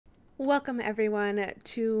Welcome everyone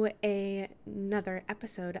to another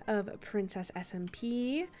episode of Princess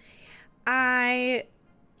SMP. I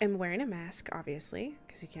am wearing a mask, obviously,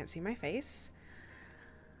 because you can't see my face.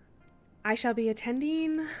 I shall be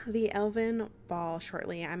attending the Elven Ball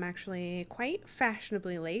shortly. I'm actually quite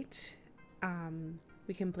fashionably late.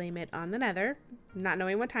 We can blame it on the Nether, not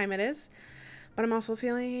knowing what time it is. But I'm also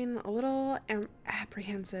feeling a little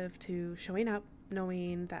apprehensive to showing up,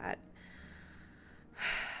 knowing that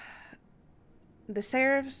the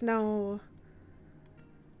Seraphs know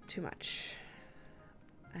too much.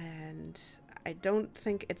 And I don't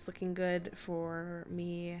think it's looking good for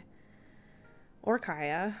me or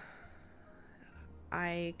Kaya.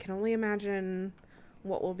 I can only imagine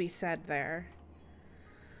what will be said there.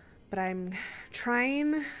 But I'm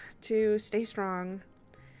trying to stay strong.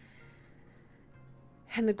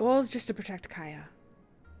 And the goal is just to protect Kaya.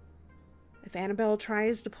 If Annabelle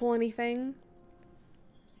tries to pull anything,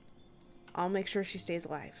 I'll make sure she stays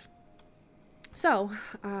alive. So,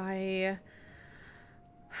 I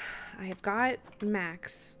have got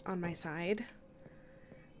Max on my side.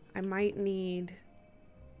 I might need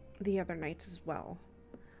the other knights as well.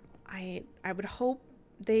 I would hope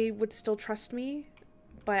they would still trust me,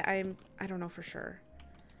 but I don't know for sure.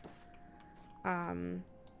 I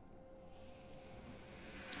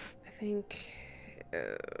think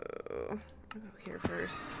I'll go here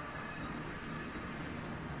first.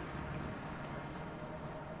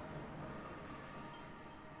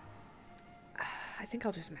 I think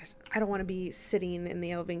I'll just I don't want to be sitting in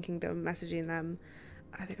the Elven Kingdom messaging them.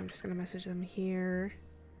 I think I'm just going to message them here.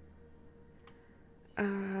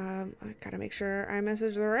 I gotta make sure I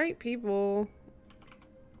message the right people.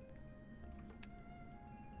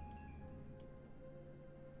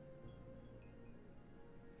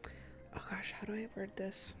 Oh gosh, how do I word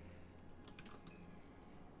this?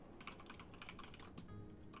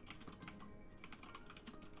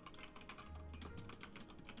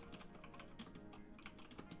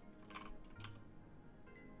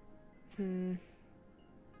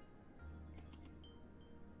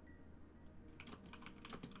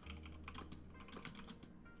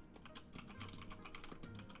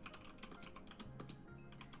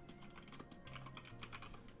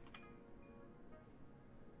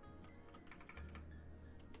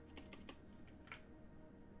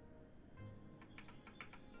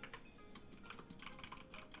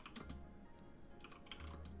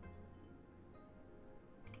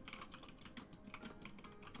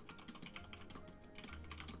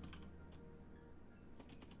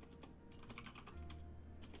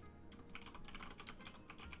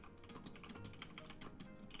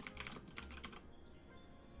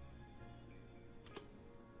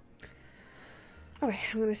 Okay,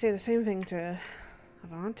 I'm gonna say the same thing to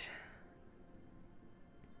Avant.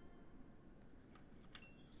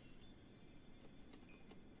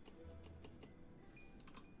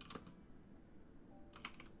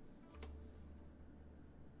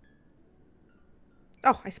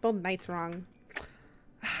 Oh, I spelled knights wrong.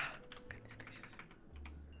 Goodness gracious.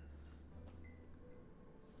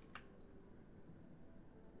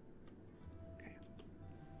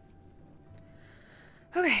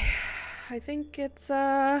 Okay. I think it's,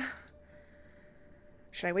 should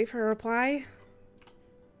I wait for a reply?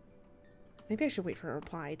 Maybe I should wait for a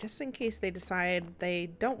reply, just in case they decide they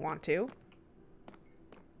don't want to.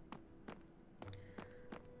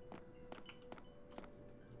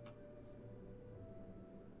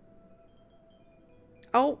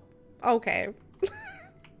 Oh, okay.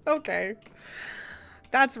 Okay.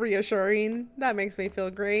 That's reassuring. That makes me feel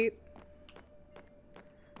great.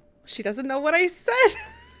 She doesn't know what I said.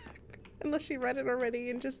 Unless she read it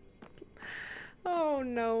already and just... Oh,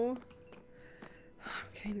 no. I'm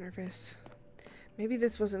getting nervous. Maybe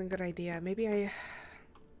this wasn't a good idea. Maybe I...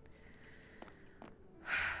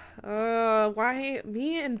 why?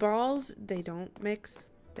 Me and balls, they don't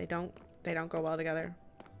mix. They don't go well together.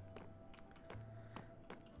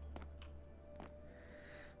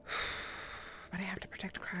 But I have to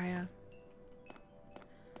protect Kaya.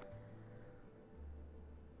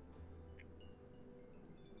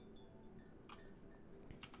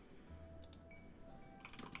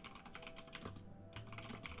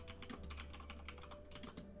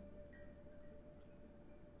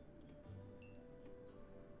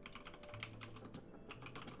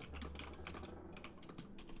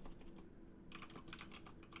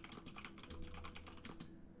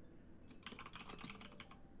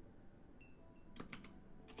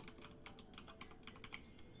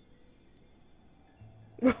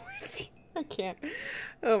 I can't.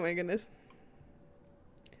 Oh my goodness.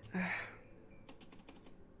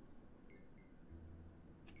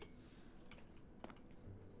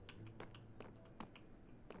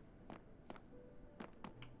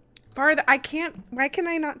 farther. I can't. Why can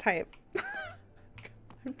I not type?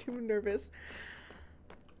 I'm too nervous.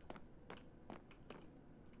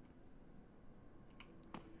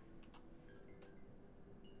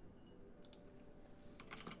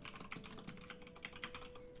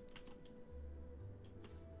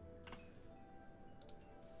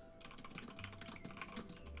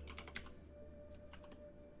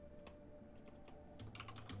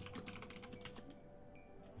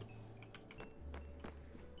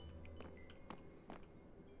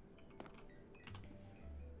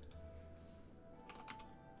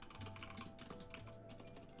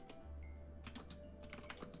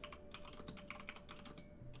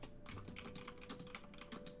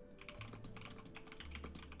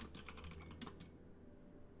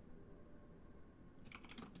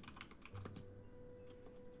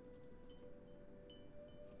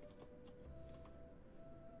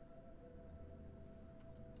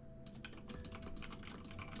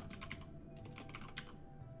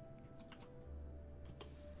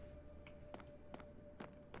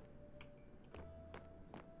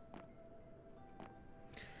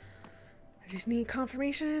 I just need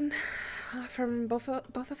confirmation from both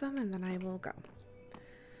of them, and then I will go.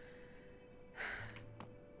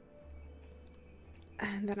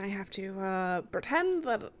 And then I have to pretend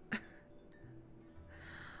that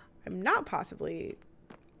I'm not possibly...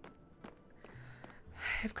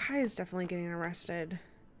 If Kai is definitely getting arrested,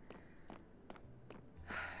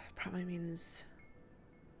 probably means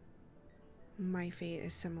my fate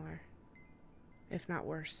is similar, if not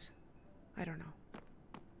worse. I don't know.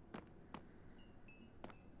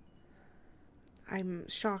 I'm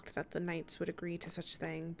shocked that the Knights would agree to such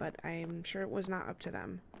thing, but I'm sure it was not up to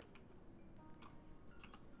them.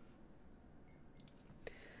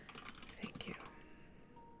 Thank you.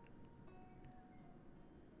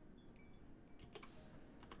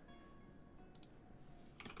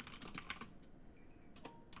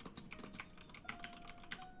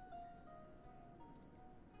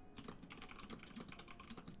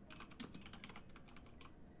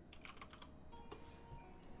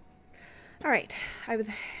 All right,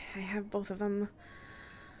 I have both of them.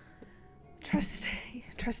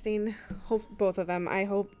 Trusting, hope both of them. I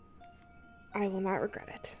hope I will not regret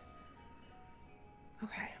it.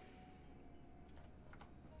 Okay.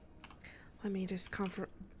 Let me just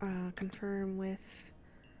confirm with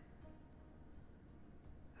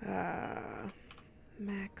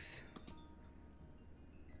Max.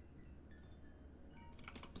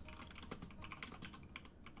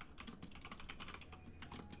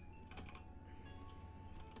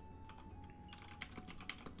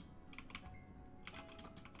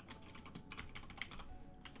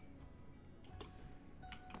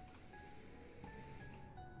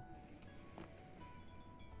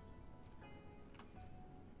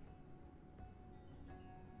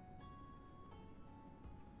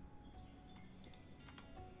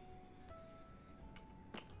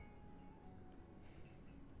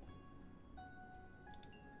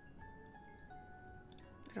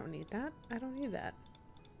 I don't need that. I don't need that.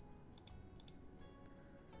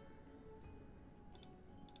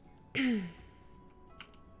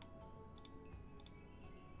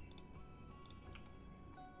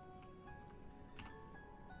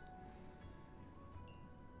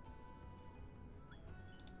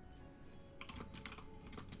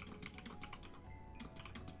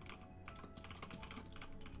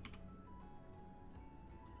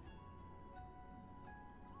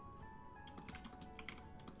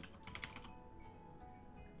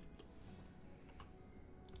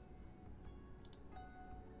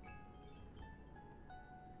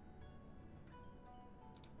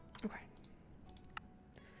 Okay.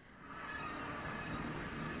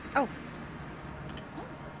 Oh.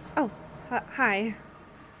 Oh. Hi.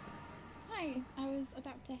 Hi. I was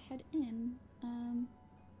about to head in.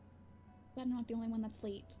 But I'm not the only one that's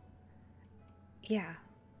late. Yeah.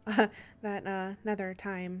 That another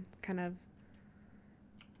time kind of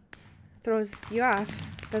throws you off,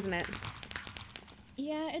 doesn't it?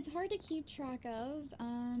 Yeah, it's hard to keep track of.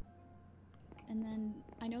 And then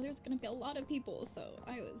I know there's gonna be a lot of people, so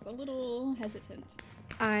I was a little hesitant.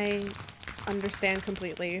 I understand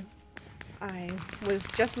completely. I was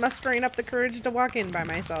just mustering up the courage to walk in by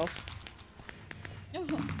myself. Oh,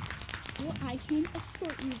 well, I can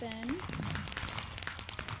escort you then.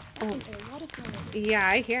 That was a lot of fun. Yeah,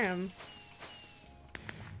 I hear him.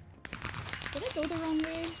 Did I go the wrong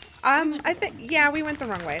way? I think, yeah, we went the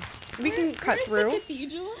wrong way. We can cut through. The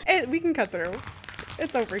cathedral? We can cut through.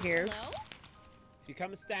 It's over here. Hello? If you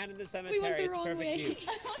come stand in the cemetery, it's perfect view.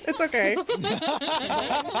 It's okay. Oh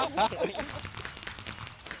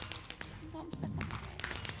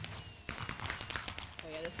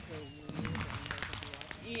yeah, this is a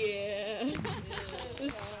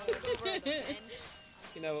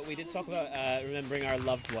You know, we did talk about remembering our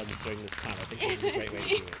loved ones during this time. I think this is a great way to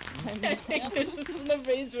do it. I think this is an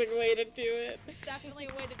amazing way to do it. It's definitely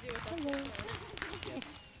a way to do it.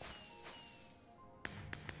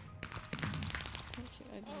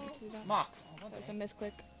 That's Hello. Mark. That's a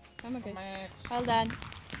misclick. I'm okay. Max. Well done.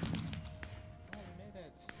 Oh, we made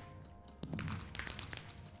it.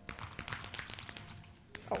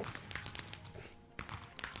 Oh.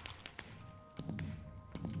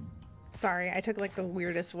 Sorry, I took like the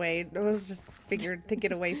weirdest way. It was just figured to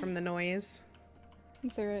get away from the noise.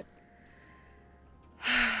 I'm through it.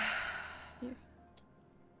 Here.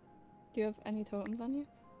 Do you have any totems on you?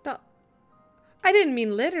 No, I didn't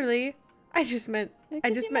mean literally. I just meant.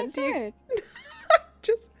 I just meant to you.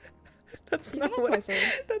 Just. That's not what.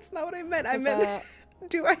 That's not what I meant. I meant.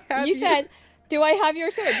 Do I have you? You said, "Do I have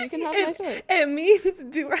your sword?" You can have my sword. It means,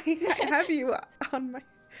 do I have you on my?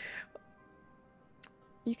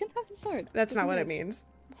 You can have the sword. That's not what it means.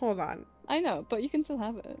 Hold on. I know, but you can still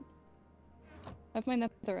have it. I have my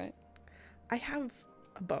netherite. I have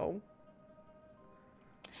a bow.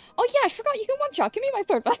 Oh yeah, I forgot you can one shot. Give me my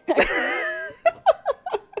sword back.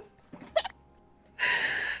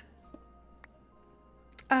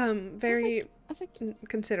 Very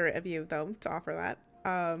considerate of you though to offer that.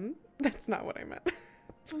 That's not what I meant.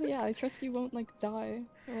 Oh yeah, I trust you won't like die.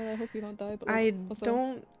 Well, I hope you don't die. But like, I also...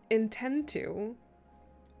 don't intend to.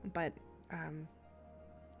 But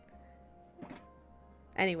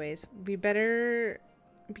anyways, we better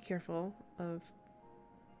be careful of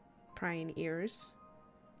prying ears.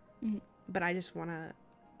 Mm-hmm. But I just want to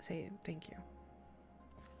say thank you.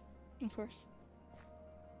 Of course.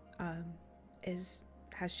 Is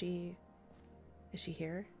she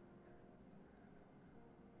here?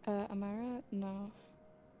 Amara? No.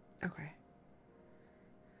 Okay.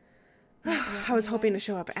 I was hoping to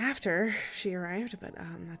show up after she arrived, but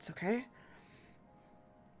that's okay.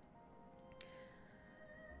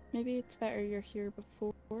 Maybe it's better you're here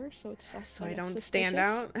before, so it's so I don't stand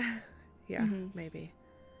out. Yeah, maybe.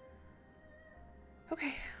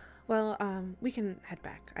 Okay. Well, we can head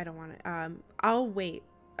back. I don't want to. I'll wait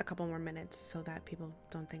a couple more minutes so that people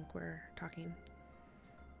don't think we're talking.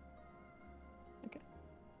 Okay.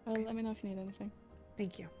 Let me know if you need anything.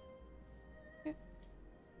 Thank you. Yeah.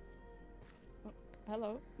 Oh,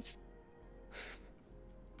 hello.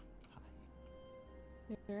 Hi.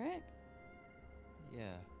 You alright?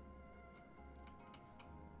 Yeah.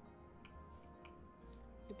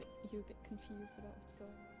 You a bit confused about what's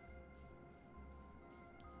going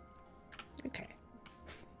on. Okay.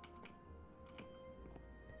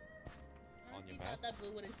 On your thought mask? that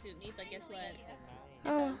blue wouldn't suit me, but guess what?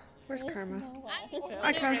 Oh, where's Karma?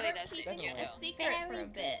 I Karma. really does suit you though. Secret for a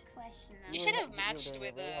bit. You should have matched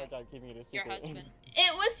with your husband.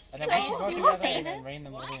 It was so And then we can go together and then famous. rain the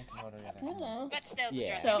movie together. I don't know. But still, the Yeah.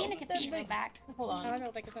 dress So, would be confused. back. Hold on. I don't know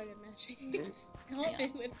if I can find a matching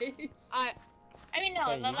outfit with this. I mean, no, Hey,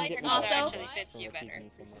 the you can light get color me actually that fits you for a better.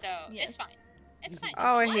 piece of So, Yes. it's fine. It's fine.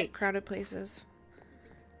 Oh, I What? hate crowded places.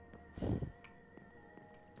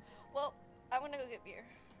 Well, I want to go get beer.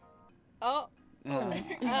 Oh.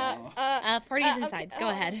 Party's inside. Go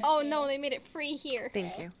ahead. Oh no, they made it free here.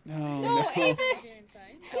 Thank you. No, Avis!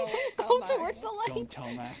 Go towards the light. Don't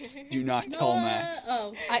tell Max. Do not tell Max.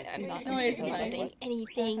 Oh, I'm not saying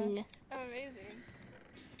anything. Amazing.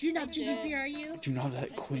 You're not drinking beer, are you? Do not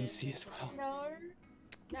let Quinn see as well. No,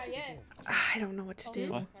 not yet. I don't know what to do.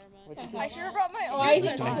 What? I should have brought my own.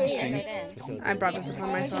 I brought this upon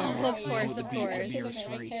myself. Of course, of course.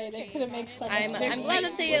 They could have made some. I'm glad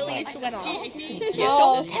that they at least went off.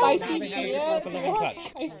 Oh, spicy beer.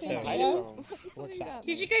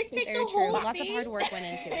 Did you guys take Very the true. whole Lots of thing? hard work went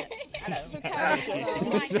into it. Oh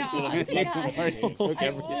my god. Took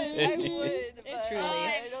everything. I would, but Truly. I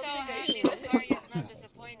I'm don't so think I happy should. the party is not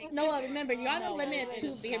disappointing. No, remember, you're on a limit of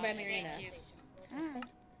 2 beer by Marina. Thank you.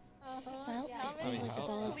 Well, it seems like the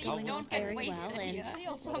ball is going on very well, and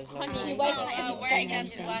So funny. wearing a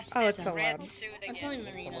blessed Oh, it's so red loud. suit I'm again. telling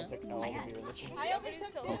Marina. I always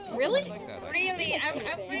tell you. Really? Really? I'm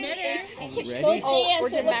pretty Ready? Oh, or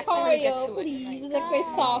did Max already get to it? Please, it's a great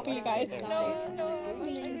stop, you guys.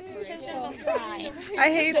 I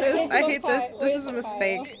hate this. I hate this. This is a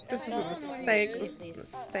mistake. This is a mistake. This is a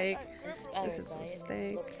mistake. This is a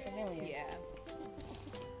mistake. Yeah.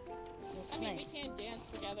 I mean, we can't dance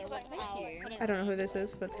together without putting I don't know who this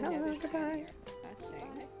is, but hello, goodbye.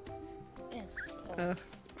 Ugh.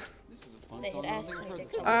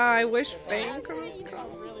 I wish Fame could come.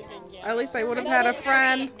 At least I would have had a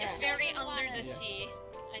friend. It's very under the sea,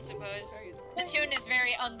 I suppose. The tune is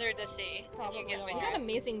very under the sea. If you get me. You got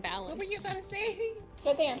amazing balance. What were you about to say?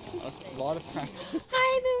 Go dance. A lot of practice.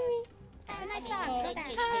 Hi, Louie. Quinn,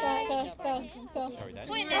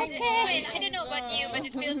 I don't know about you, but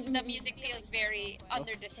the music feels very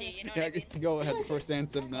under the sea. You know what I mean? Go ahead. First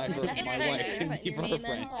dance, and then I heard my wife. Give her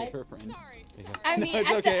friend. Give her friend. I mean, It's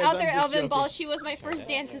at okay, the I'm other just Elven joking. ball, she was my first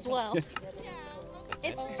dance as well.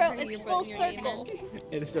 It's full circle.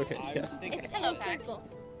 It is okay. Yes. Hello, Pax.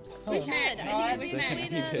 Where's Max? I need Second, I need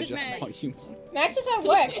to adjust volumes. Max is at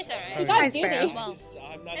work. It's alright. He's Hi, on Sparrow. duty. Well,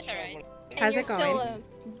 It's alright. How's you're it going? still a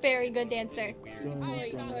very good dancer. Good. Well, No,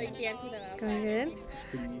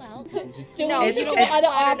 It's- you don't it's get an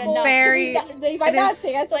apple. very- They might it not is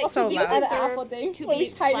say that's like so you loud. get an apple thing. to Where be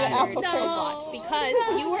he's hiding an flattered apple a cake. lot because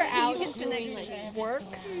you were out doing like work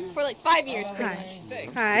for like 5 years. Hi.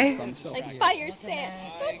 Hi. Like 5 years dance.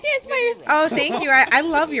 Dance by yourself. Oh, thank you. I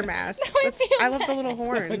love your mask. That's, I love the little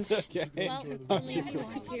horns. Okay. Well, only if you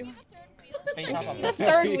want to. Based off of The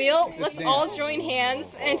third wheel, let's all join hands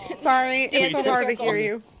and Sorry, it's so Dance in a hard to circle. hear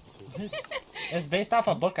you. It's based off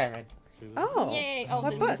a book I read. Oh. yay. Oh,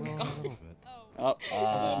 What the book? music's gone. Oh,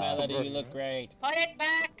 Melody, you look great. Put it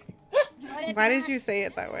back. Why did you say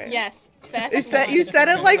it that way? Yes. Best You said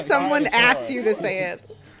it like someone asked you to say it.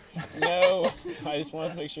 No, I just wanted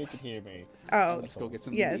to make sure you could hear me. Oh, let's go get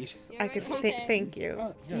some yes. I could. Okay. Thank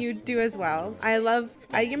you. You do as well. I love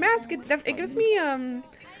your mask. It gives me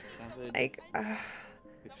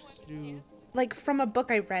like from a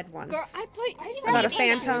book I read once. Girl, I About a saw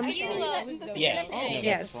phantom. Yes.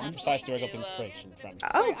 Yes. That's precisely where I got the inspiration from.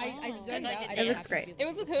 Oh, I zoned out. it looks great. It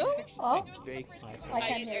was with who? Oh, I Are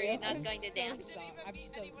can't you hear you. not going to dance? I'm so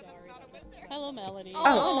sorry. Hello, Melody.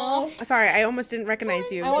 Oh, sorry. I almost didn't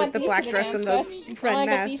recognize you I with want the these black to dress and dance the with. red I want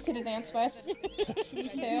to get these mask to the dance with.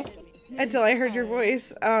 These two. until I heard your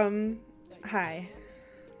voice. Hi.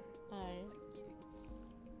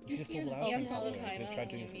 You should pull it out. dance all the time. Just try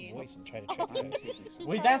doing a different voice and try to check it.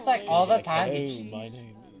 We dance like all the time. Hello, my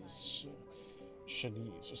name is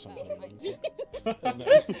Shanice or something.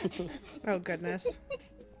 Oh goodness.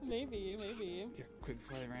 Maybe. Here, quick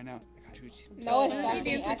before they ran out. I got you. No, it's back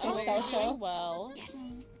being acting social. Well.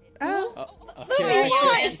 Oh, Okay.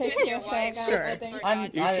 Dance Take with your your wife. shag Sure. out, I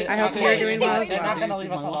think. I hope you're doing well as They're not well. gonna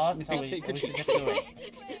leave us alone, so we should get to it.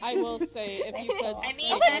 I will say, if you could I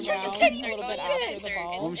mean, stick enter the around center. a little Go bit in the after the center.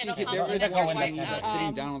 ball. When she It'll get help there, you it's get like your one wives that's out.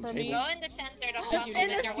 sitting down on the for me- table. Go in the center to help you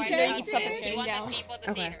get your wives Sure, out. keep something You sitting want down. the people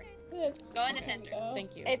to see Okay. her. Go in the center.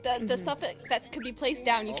 Thank you. The stuff that could be placed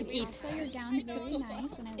down, you can eat. Also, your gown's very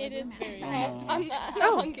nice, and I love It your is mask. very I'm not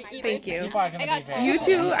Oh, hungry either. thank you. People are gonna I got be very You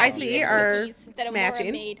two, I see, are cookies that Amara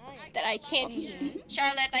matching. made that I can't eat.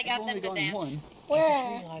 Charlotte, I got I've them only to gotten one. dance.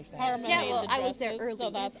 Where? Karma Yeah, made well, the I was there dresses, early. so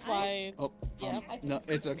that's why. Oh, Yeah. no,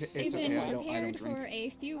 it's okay. It's We've okay. been I don't prepared drink. for a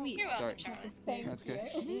few weeks. You're welcome, Sorry. Charlotte. Thank That's you. good.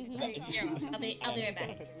 You're welcome. I'll be right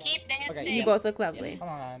back. Keep dancing. You both look lovely. Come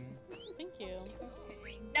on. Thank you.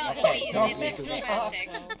 No, Okay, please, go it's for it. romantic.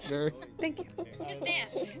 Sure. Thank you. Just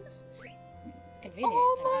dance.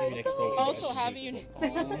 Oh Maybe next photo. Also, have you?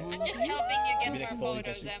 I'm just helping you Maybe get next more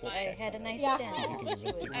photo, photos, she's am I? had a nice Yeah. dance.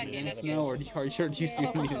 Okay, that's No, or are you sure you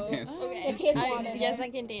still need to dance? The kids wanted Yes, it. I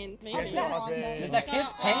can dance. Maybe. Did the kids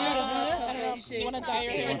pay you to do this? You want to dye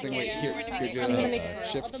your hair? One thing, wait, here, I'm here, gonna go, make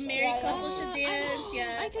shift. All the married couples should dance,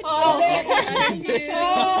 yeah. Oh,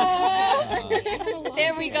 Oh.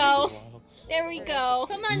 there we go. There we go.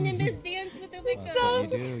 Come on, Nimbus, dance with the That's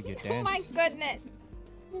what you do. You Oh dance. my goodness.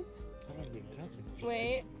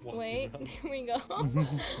 Wait. There we go.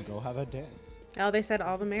 Go have a dance. Oh, they said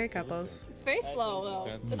all the married couples. It's very slow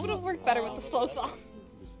though. This would have worked better with the slow song.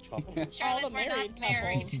 Charlotte, the we're married not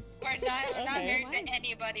married. couples. We're not Okay. married to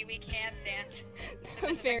anybody. We can't dance. So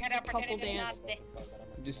this is a Very good couple opportunity to dance. not dance.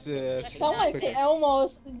 Just Someone quicker. could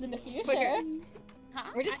almost in the future. Quicker. Huh?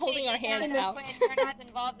 We're just holding our hands Actually, out. We're not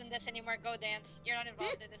involved in this anymore. Go dance. You're not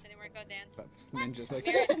involved in this anymore. Go dance. And then just like.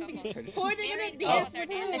 Married couples. Who are they gonna Married dance couples are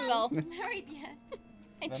with? I dancing. fell. Married yet?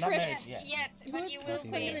 I They're not married tripped. yet. Yet, but you will Put be.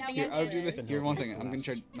 them How together. Here, I'll do the. Here, one second. I'm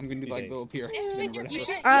gonna do like little peer. Yes, spin or you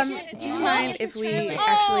whatever. should. Do you mind if we Oh.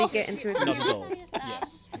 actually get into Not it? at all.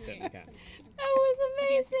 Yes, we certainly can. That was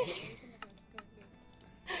amazing.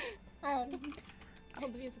 I don't know. Oh,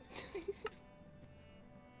 the music.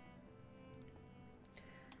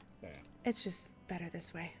 It's just better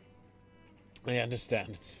this way. I understand.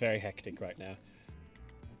 It's very hectic right now.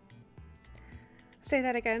 Say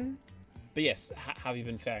that again. But yes, how have you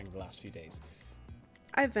been faring the last few days?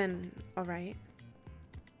 I've been alright.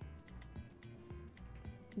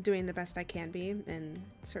 Doing the best I can be in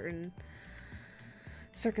certain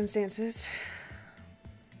circumstances.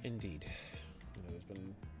 Indeed. You know, there's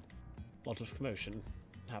been a lot of commotion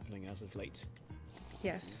happening as of late.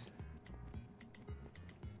 Yes.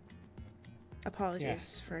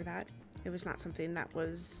 Apologies for that. It was not something that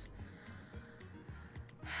was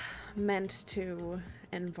meant to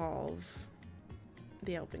involve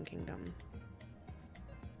the Elven Kingdom.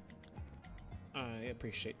 I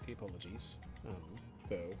appreciate the apologies,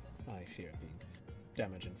 though I fear the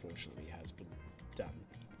damage unfortunately has been done.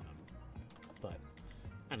 But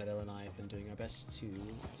Annabelle and I have been doing our best to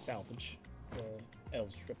salvage the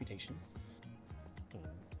elves' reputation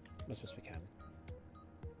as best we can.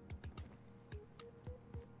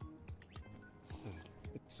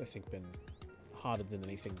 It's, I think, been harder than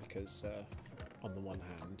anything because, on the one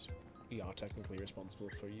hand, we are technically responsible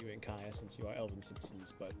for you and Kaya since you are elven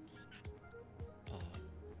citizens, but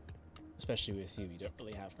especially with you, don't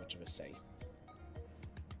really have much of a say.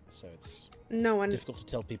 So it's difficult to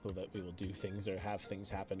tell people that we will do things or have things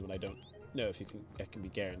happen when I don't know if that can be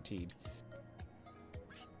guaranteed.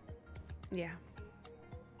 Yeah.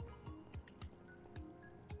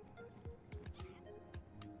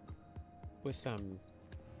 With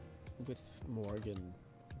Morgan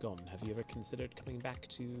gone, have you ever considered coming back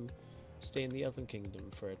to stay in the Elven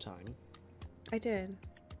Kingdom for a time? I did.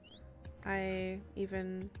 I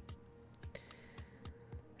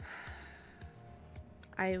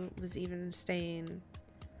was even staying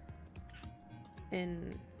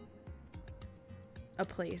in a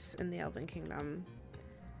place in the Elven Kingdom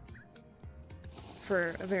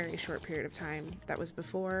for a very short period of time. That was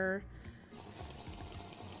before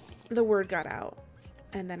the word got out,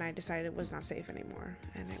 and then I decided it was not safe anymore,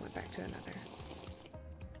 and I went back to another.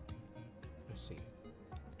 I see.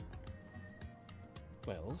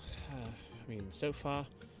 Well, I mean, so far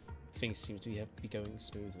things seem to be going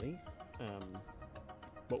smoothly.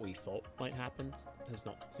 What we thought might happen has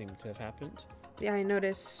not seemed to have happened. Yeah, I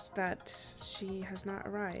noticed that she has not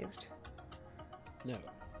arrived. No.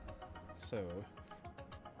 So,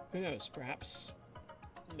 who knows, perhaps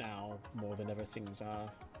now more than ever things are,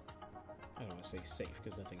 I don't want to say safe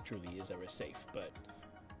because nothing truly is ever safe, but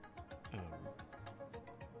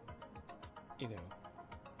you know,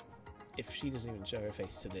 if she doesn't even show her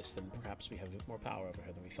face to this, then perhaps we have a bit more power over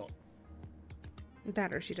her than we thought.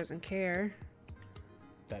 That or she doesn't care.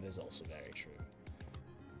 That is also very true.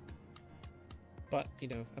 But, you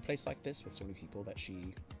know, a place like this with so many people that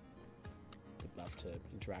she would love to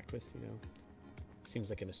interact with, you know, seems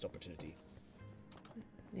like a missed opportunity.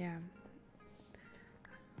 Yeah.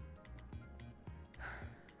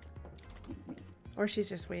 Or she's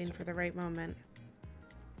just waiting for the right moment.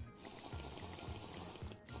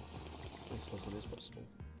 I suppose it is possible.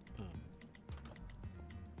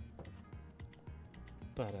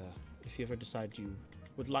 But if you ever decide you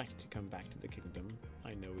would like to come back to the kingdom, I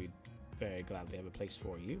know we'd very gladly have a place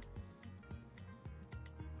for you.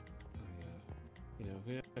 You know,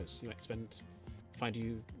 who knows? You might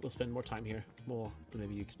we'll spend more time here, more than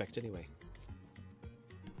maybe you expect anyway.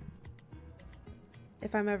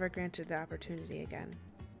 If I'm ever granted the opportunity again.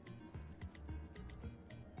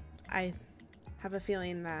 I have a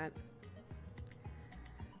feeling that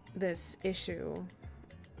this issue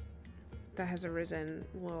that has arisen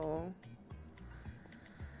will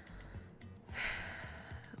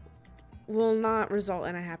not result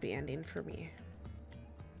in a happy ending for me.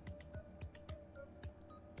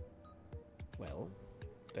 Well,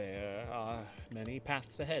 there are many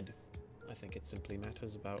paths ahead. I think it simply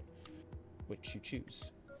matters about which you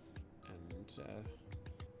choose and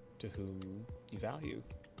to whom you value.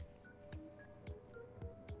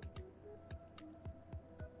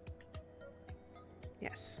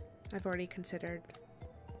 Yes, I've already considered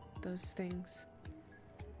those things.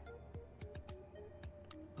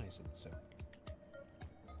 I see. So,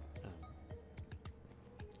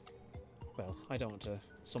 well, I don't want to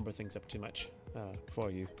somber things up too much for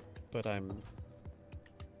you, but I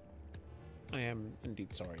am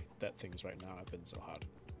indeed sorry that things right now have been so hard.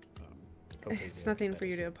 It's nothing for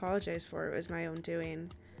you to apologize for. It was my own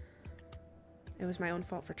doing. It was my own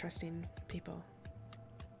fault for trusting people.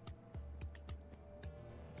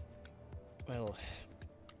 Well,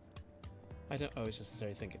 I don't always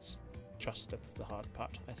necessarily think it's trust that's the hard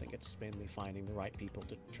part. I think it's mainly finding the right people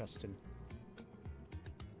to trust in.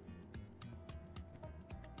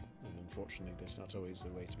 And unfortunately, there's not always a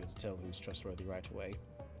way to be able to tell who's trustworthy right away.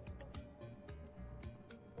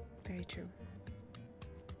 Very true.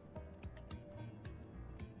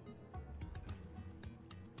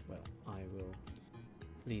 Well, I will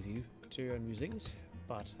leave you to your own musings,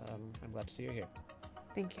 but I'm glad to see you here.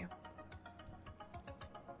 Thank you.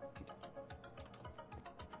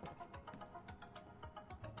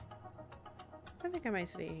 I think I might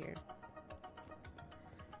stay here.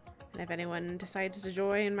 And if anyone decides to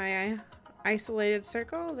join my isolated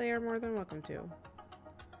circle, they are more than welcome to.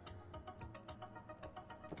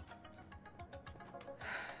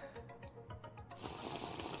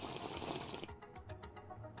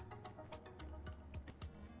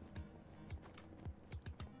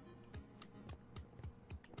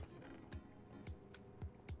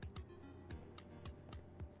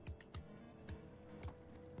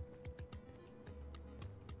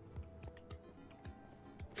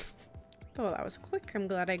 Well, that was quick. I'm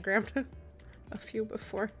glad I grabbed a few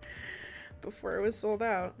before it was sold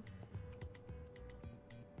out.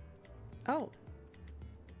 Oh.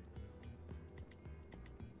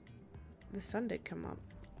 The sun did come up.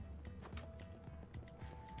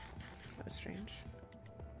 That was strange.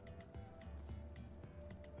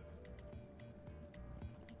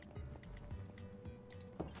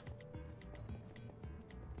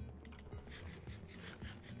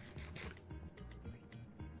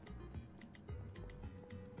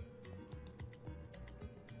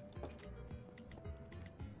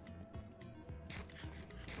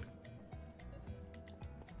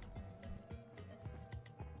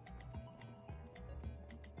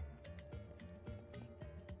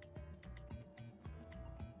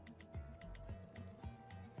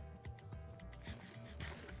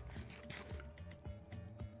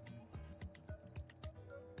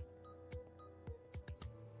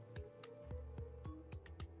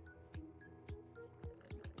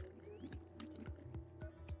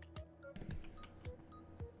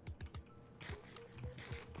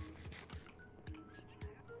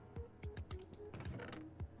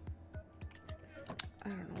 I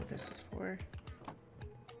don't know what this is for.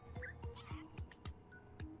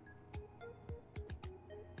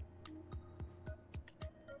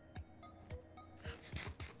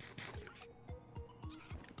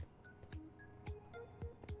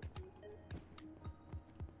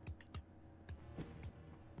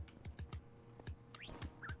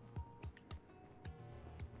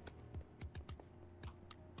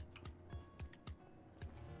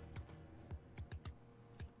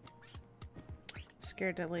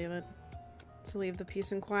 Scared to leave it. To leave the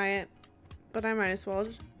peace and quiet. But I might as well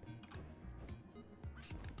just...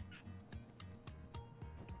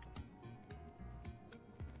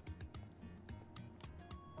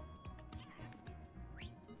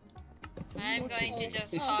 I'm going to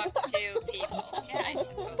just talk to people. Yeah, I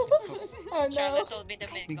suppose. Oh no. Charlotte told me to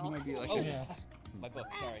I think mingle. it might be like Oh, a- my book.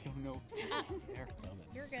 Sorry. Oh no.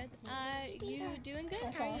 You're good. You doing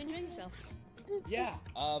good? How are you enjoying yourself? Yeah,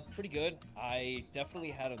 pretty good. I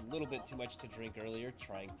definitely had a little bit too much to drink earlier,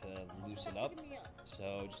 trying to loosen up.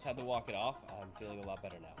 So just had to walk it off. I'm feeling a lot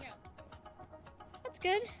better now. That's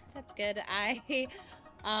good. That's good. I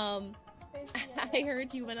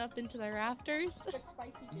heard you went up into the rafters.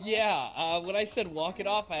 Yeah, when I said walk it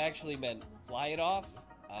off, I actually meant fly it off.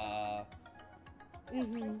 I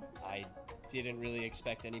didn't really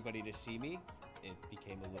expect anybody to see me. It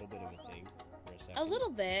became a little bit of a thing for a second. A little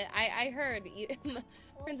bit. I heard you,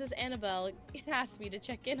 Princess Annabelle asked me to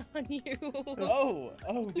check in on you.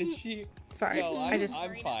 Oh, did she? Sorry, No, I just...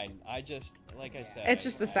 I'm fine. I just, like I said, It's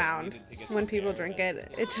just the I sound. needed to get When some people air drink and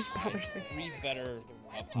it, it just bothers me. breathe better.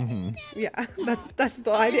 Yeah, that's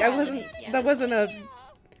the idea. I wasn't... That wasn't a...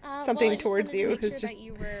 something well, I just towards wanted to you. make It's sure just... that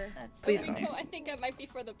you were... Please don't. I think it might be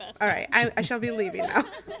for the best. Alright, I shall be leaving now.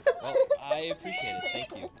 Well, I appreciate it.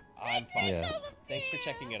 Thank you. I'm fine. Yeah. Thanks for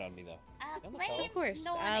checking in on me, though. Of course.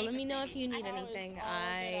 Let me know if you need anything.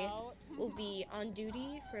 I will be on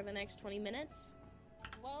duty for the next 20 minutes.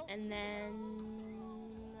 And then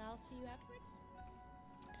I'll see you afterward.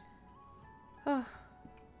 Oh.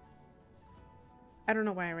 I don't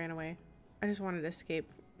know why I ran away. I just wanted to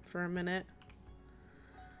escape for a minute.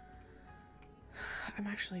 I'm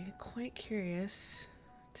actually quite curious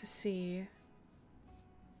to see...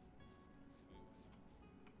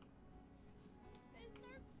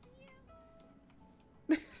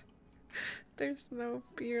 There's no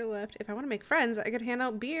beer left. If I want to make friends, I could hand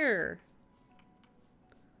out beer.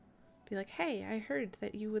 Be like, hey, I heard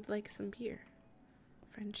that you would like some beer.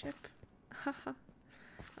 Friendship? Haha.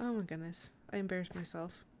 Oh my goodness. I embarrassed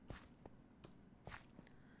myself.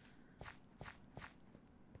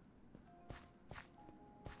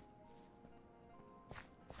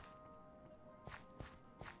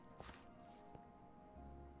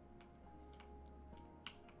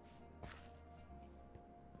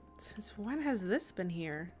 Since when has this been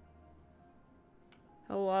here?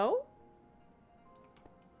 Hello?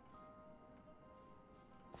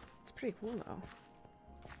 It's pretty cool though.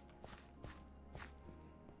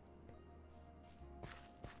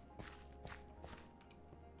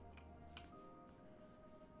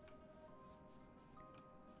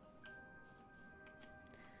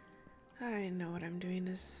 I know what I'm doing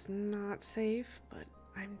is not safe, but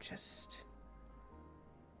I'm just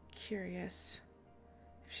curious.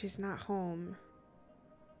 If she's not home,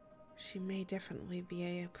 she may definitely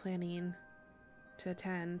be planning to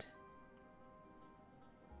attend.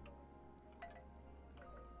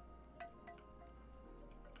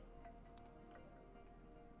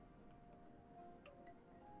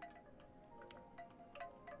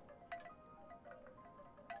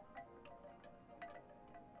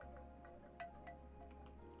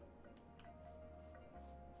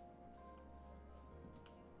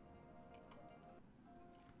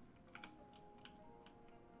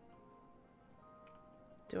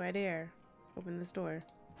 Do I dare open this door?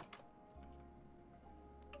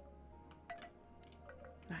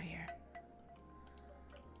 Not here.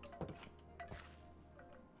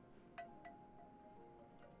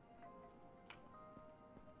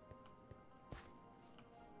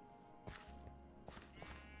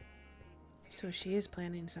 So she is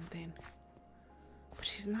planning something. But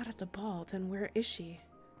she's not at the ball. Then where is she?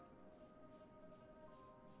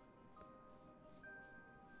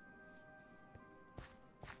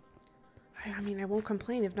 I mean, I won't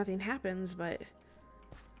complain if nothing happens, but...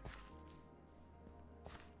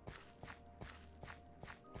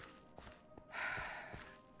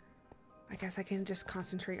 I guess I can just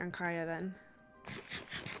concentrate on Kaya then.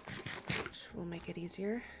 Which will make it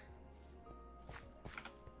easier.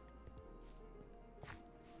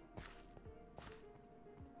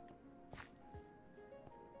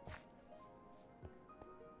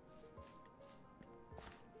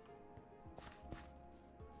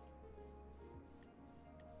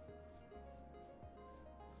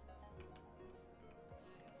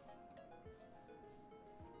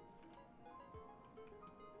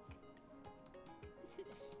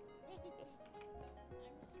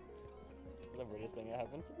 The weirdest thing that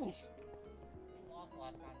happened to me.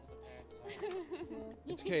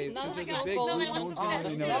 It's okay. It's No just one a wants big to group. go. No one's Oh, gonna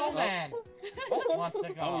really the notice. snowman. What wants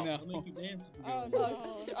to go? Oh no. Oh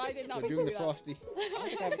no, I did not We're doing the do that. frosty.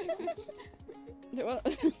 What?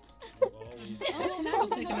 Oh, now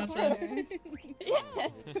taking notes right there. Yeah.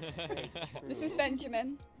 This is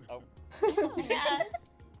Benjamin. Oh. Yes.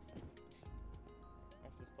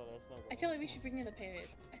 I feel like we should bring in the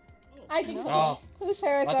parents. I think so. Oh. Whose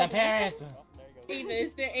parents But are the parents.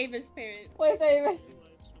 Ava's, they're Ava's parents. Where's Ava?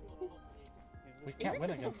 We can't win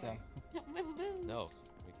against them. No,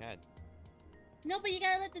 we can't. No, but you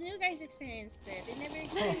gotta let the new guys experience it. They never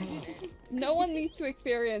experienced it. No one needs to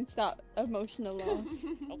experience that emotional loss. Dude,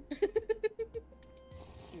 could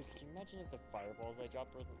you imagine if the fireballs I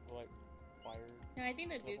dropped were like fire? No, I think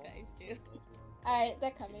the new guys do. Alright, they're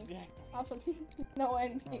coming. Also, no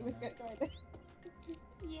one was good going there.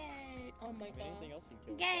 Yay! Oh my god. Anything else you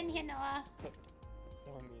killed? Get in here, Noah. So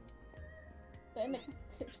I mean, They're in the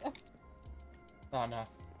kitchen. Oh no.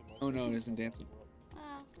 Oh no, it isn't dancing.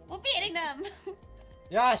 We're beating them.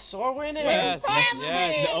 Yes, we're winning. Yes, Finally!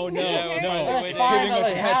 yes. Oh no, Yeah, no. we're It's winning. giving us a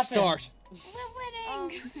Finally head happened. start. We're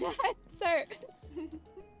winning. Sir.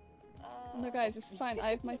 No guys, it's fine. I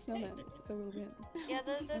have my snowman, so we'll win. Yeah,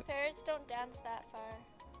 the parents don't dance that far.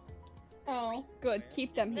 Oh. Good,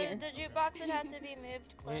 keep them The here. jukebox would have to be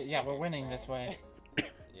moved closer. Yeah, we're winning this way.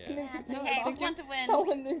 Yeah. We want to win.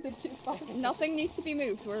 Someone moved the jukebox. Nothing needs to be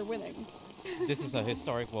moved, we're winning. This is a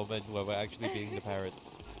historic moment where we're actually being the parrot.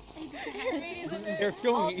 It's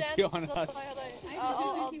going easy on us.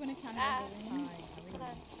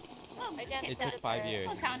 It took 5 years.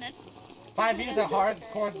 5 years of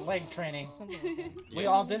hardcore leg training. We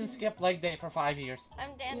all didn't skip leg day for 5 years.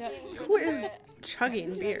 I'm dancing. Who is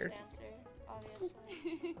chugging beer?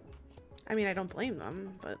 I mean, I don't blame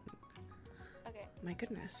them, but... Okay. My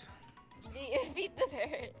goodness. Beat the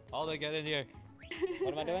parrot. Alden, get in here.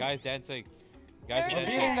 what am I doing? Guys dancing. Guys We're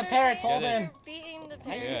dancing. beating the parrots, Get hold in. in. Beating the Yeah.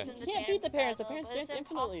 parents in You the can't beat the dance parents. The battle, parents but dance it's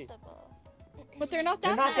infinitely. impossible. But they're not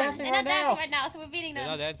They're dancing. not dancing right now. right now, so we're beating They're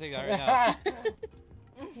them. not dancing right now.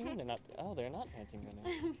 They're not. Oh, they're not dancing right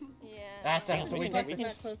now. Yeah. That's it. So we Jukebox take is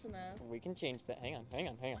not close enough. We can change that. Hang on. No,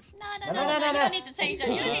 No. you don't need to change that.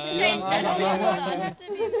 You don't need to No, change no, that. no, Hold no, on, no, hold no, on. no. Have to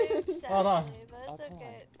be moved, sadly, Hold on. but Oh, it's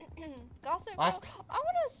come okay. Gossip, Last- girl, I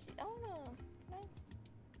wanna.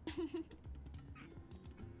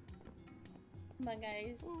 Come on,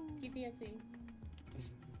 guys. Keep dancing.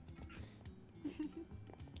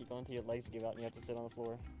 Keep going till your legs give out and you have to sit on the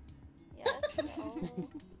floor. Yes, no.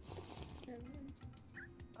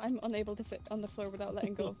 I'm unable to sit on the floor without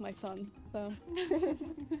letting go of my son, so...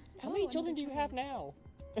 How many children do you have now?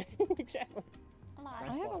 Exactly. I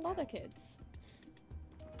have a lot of kids.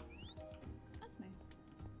 That's nice.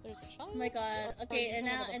 There's a Oh child. my god. Okay, and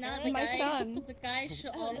now the My guys, son. the guys should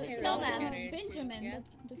all The pair up snowman. together. Benjamin, Yeah?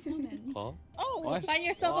 the snowman. Huh? Oh, What? Find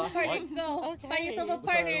yourself a What? partner. What? Go. Okay. Find yourself a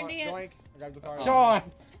partner and dance. Sean!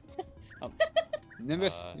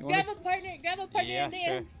 Nimbus, Uh, you Grab wanna... a partner. Grab a partner Yeah, and sure.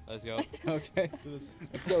 dance. Let's go. Okay.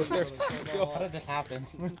 Let's go, sir. Let's How go. did this happen?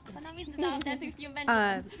 Dancing with you, In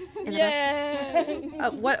Benjamin. the Yay!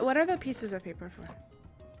 back. What are the pieces of paper for?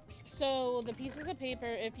 so the pieces of paper,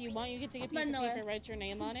 if you want, you can take a piece of Manoa. paper, write your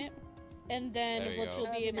name on it. And then There you what go.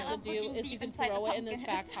 you'll be able I'll to do fucking is deep you can inside the throw it in this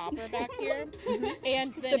pumpkin. back hopper back here.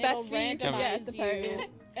 And then The best it'll thing you can get randomize at the you party.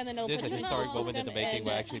 and then it'll There's put a you in the historic moment in system, the making. and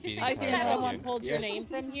We're actually beating if the pirates out someone here. pulls your name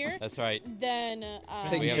from here, That's right. then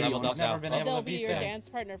We have leveled up now. they'll be your dance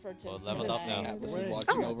partner for Well, for leveled the up now. night. Atlas is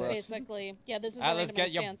watching over us. Basically, yeah, this is Atlas, a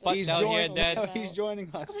get your dance. butt He's down here and joining. dance. He's joining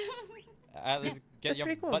us. Atlas, get That's your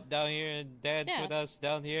pretty cool. butt down here and dance Yeah. with us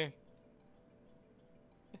down here.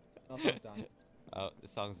 Nothing's done. Oh, the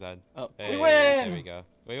song's done. Oh, Hey, we win! There we go.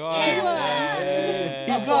 We won! Yay! Yay!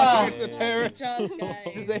 He's watching us, the Yay! parents. Good job, guys.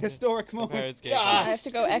 This is a historic The moment. parents gave I us- have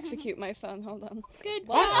to go execute my son. Hold on. Good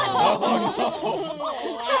Oh, job.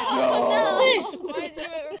 Why did you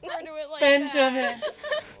refer to it like Benjamin.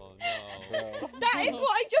 Oh no. That is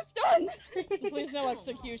what I just done. Please no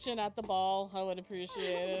execution at the ball. I would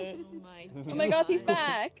appreciate it. Oh my god, he's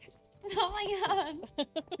back. Oh my god.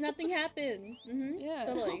 Nothing happened. Yeah.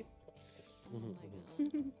 Totally.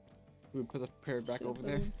 We put the parrot back over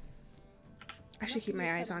there. I should keep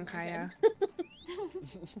my eyes on Kaya.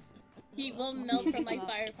 He will melt from my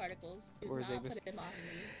fire particles. Do Where's not Avis? put him on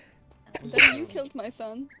me. Then you killed my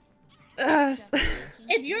son.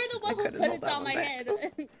 If you're the one I who couldn't put hold it on that my one head,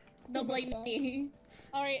 don't blame me.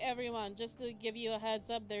 Alright, everyone, just to give you a heads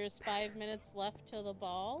up, there's 5 minutes left till the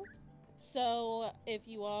ball. So, if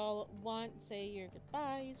you all want, say your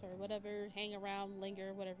goodbyes or whatever, hang around,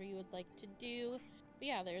 linger, whatever you would like to do. But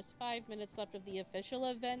yeah, there's 5 minutes left of the official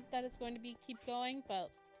event that it's going to be keep going,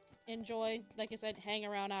 but enjoy. Like I said, hang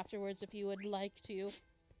around afterwards if you would like to.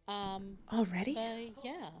 Already? But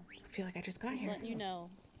yeah. I feel like I just got Just here. letting you know.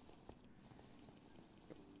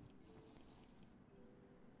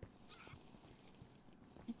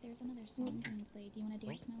 If there's another song can you play, do you want to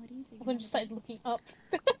dance melodies? Or I'm just like looking up.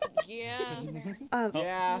 Yeah.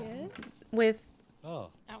 Yeah. With Oh.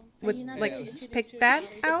 with you not like really interested pick in that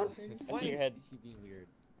shooting out. Why your head? being weird?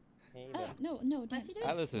 No, dance.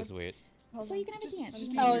 Atlas is weird. So you can have a dance. You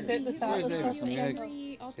can Oh, have is it the you sound? can Where's do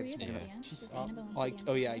Avis? all three of us Yeah. dance. if Annabelle wants to Like, dance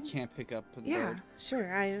oh as yeah, I well. can't pick up the Yeah, bird.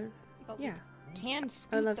 sure. I yeah. Can I'd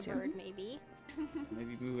scoot love the to. bird, maybe.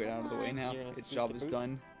 Maybe move it out of the way now. Yeah, Its scoot job the is boot.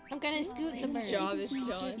 done. I'm gonna scoot the bird. Job is done.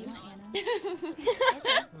 If you want,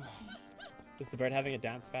 Anna. Is the bird having a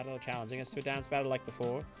dance battle, challenging us to a dance battle like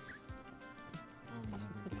before?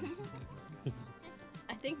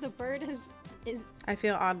 I think the bird is I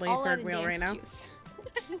feel oddly all out third of wheel right dance now. juice.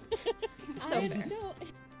 I don't.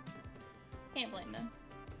 Can't blame them.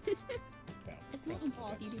 Well, It's not press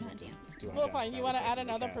involved. the You do dance not button. dance. Do our Well, dance fine. You battle want to so add that we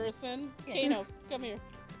another can- person? Yeah. Kano, come here.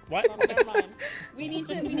 What? Oh, never mind. We need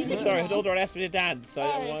to. Sorry, Hildor asked me to dance, so I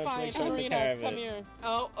Alright, wanted to fine. make sure I took Arena, care of come it. here.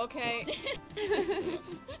 Oh, okay.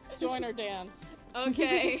 Join our dance.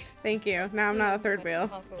 Okay. Thank you. Now I'm not a third wheel.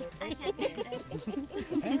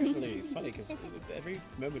 Apparently, it's funny because every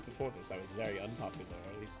moment before this I was very unpopular,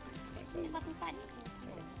 at least to myself. So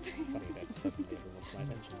it's funny that suddenly everyone wants my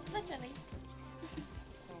attention. Literally.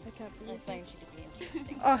 I can't believe that.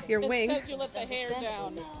 Oh, your It's wing. because you let the hair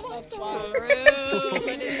down. That's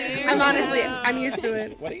why. I'm honestly, I'm used to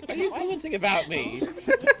it. What are you commenting about me?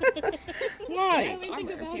 Why?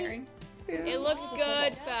 It looks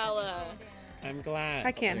good, fella. I'm glad.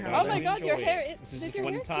 I can't You help guys it. Oh my will God, your enjoy hair it. is- This is did a your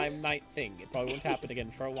hair one-time night thing. It probably won't happen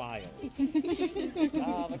again for a while.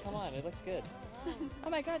 But come on, it looks good. Oh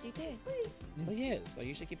my god, you did. Well, yes. I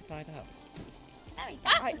usually keep it tied up.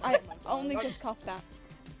 I only just caught that.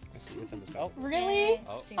 I see it's understandable. Really?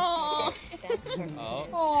 Oh. Oh.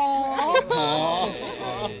 Oh. Aww.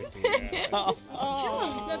 Hey, dear. Oh.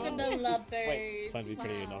 Look at the lovebirds. It's going to be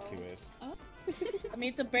pretty innocuous. I mean,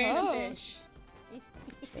 it's a bird and a fish.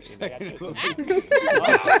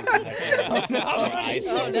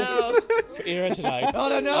 Oh no. For Era tonight.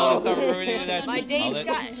 Oh no! Oh, stop ruining that. My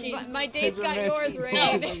date's my date's got yours right.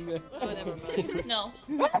 No. Oh, never mind. No.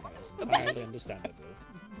 That's entirely understandable.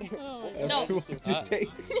 No. Just take.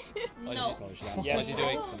 No. Yes. What are you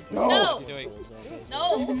doing? No. What are you doing?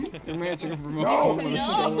 No. You're romancing from No. home.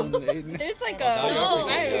 No. There's like Oh, a. no.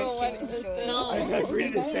 I don't know what is this. No. I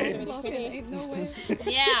agreed to stay. No way.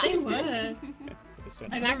 Yeah. They were.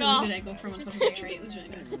 I got Back off. really good. I go from a couple of tree. It was really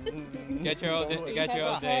nice. Get your own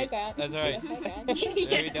date. That's right. Yeah, Maybe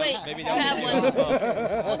wait, don't. Maybe I have don't.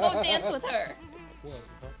 one. We'll go dance with her.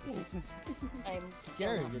 I'm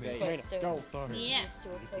Scary. Go. Yeah.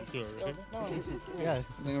 Yes.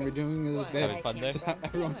 The thing we're doing is Having fun there?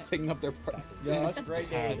 everyone's picking up their part. Yeah, that's a great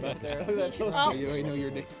game right there. Oh. You already know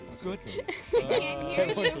your dick. Good. Can't hear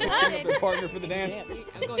Everyone's you. picking up their partner for the dance.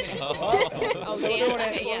 I'm going in. Oh. Oh, dance.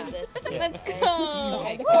 Okay, yeah. Let's go. Oh.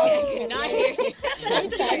 Okay, I cannot hear you.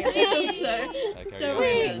 Okay, Don't you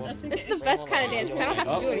worry, okay? that's This is the best kind of dance because I don't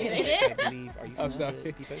have to do anything. It is? I'm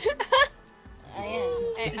sorry. I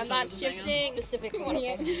am. I'm not shifting. Specific one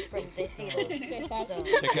from the Halo zone.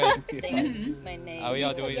 Check out. That's my name. Are we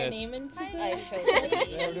all doing this? I chose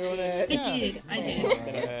I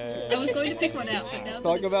did. I was going to pick one out, but now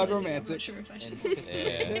Talk that it's about closing, romantic. I'm not sure if I should.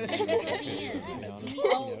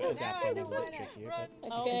 Adapting is a bit trickier, but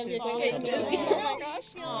Oh my gosh.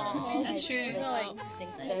 That's true.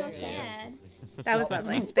 That was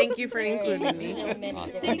lovely. Thank you for including me.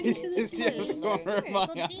 Just see out of the corner of my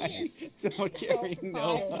eye. Someone carrying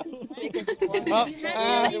Noah. It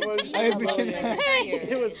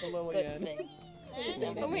was Lillian.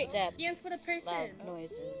 Oh wait. Yes, for the person. Loud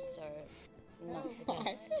noises are not the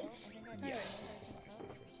best.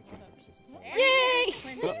 Yay!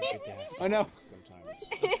 Oh no.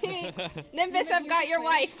 Nimbus, I've got your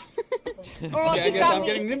wife. Or else Okay, I she's guess got I'm me.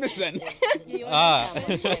 getting Nimbus then. Ah. I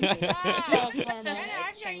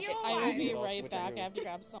will be right back. I have to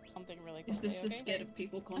grab something really quickly. Is this the scared of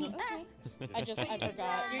people corner? I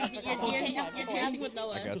forgot. You're happy with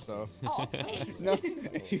Noah. I guess so. Oh, No.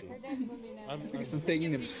 I'm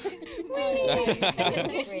saying Nimbus.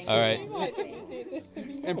 Alright.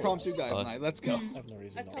 Impromptu guys night. Let's go.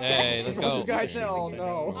 Hey, let's go. You guys know,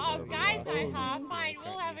 no. Oh, guys, night, huh? Fine,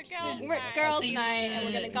 we'll have a girls' We're night. girls' night, and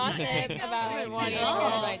we're gonna gossip about everyone.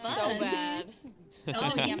 so bad.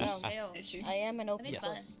 Oh, yeah, No, Michelle. I am an open Yes.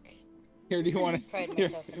 book. Here, do you want to? Pride Here,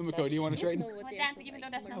 myself in Umiko, do you want to trade? We're dancing even though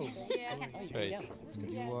that's not me. Trade.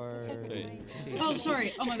 You are. Oh,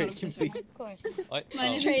 sorry. Oh my god, I'm so sorry. Of course. What? My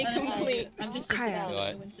name Trade is Anastasia. complete. I'm just Kaya. a So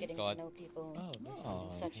what? Getting So to what? know people Oh, in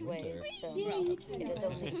such I ways, wonder. so it is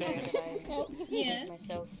only fair that I Yeah. give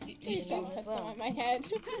myself to You you as well. my head.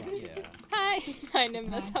 Yeah. Hi. Hi,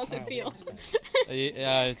 Nimbus. How's it feel?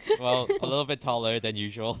 Yeah, well, a little bit taller than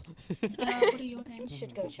usual. What are your names? You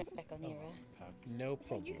should go check back on Ira. No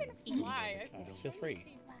problem. You can fly. Feel free.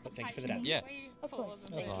 But thank you for the dance. Yeah. Of course.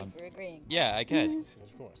 Thank you for agreeing. Yeah, I can.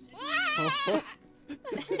 Of course.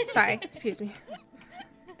 Sorry, excuse me.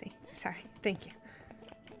 Sorry, thank you.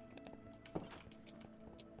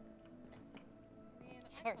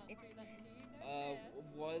 Sorry.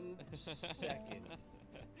 1 second.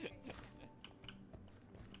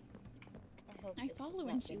 I hope I this follow has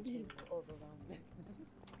when not you been too leave. overwhelming.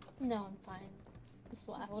 No, I'm fine. Just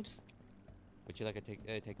loud. Would you like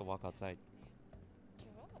to take a walk outside?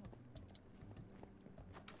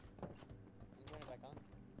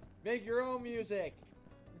 Make your own music.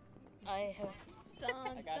 I have. Dun,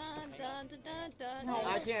 dun, dun, dun, dun, dun.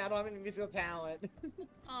 I can't. I don't have any musical talent.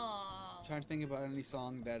 Aww. Trying to think about any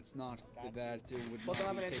song that's not that would Well, don't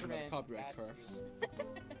have not an be taking up instrument. copyright curves.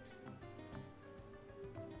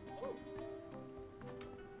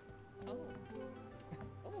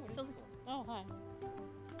 Oh, hi.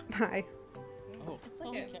 Hi. Oh.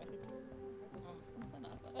 Okay.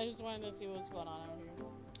 I just wanted to see what's going on out here.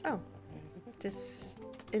 Oh. Just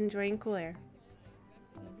enjoying cool air.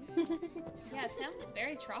 Yeah, it sounds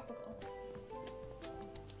very tropical.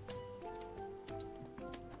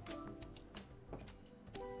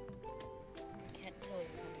 Can't tell you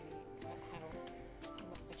how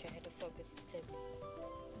much I had to focus to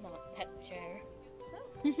not pet the chair.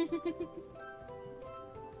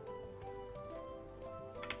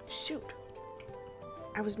 Shoot.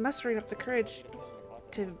 I was mustering up the courage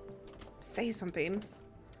to say something,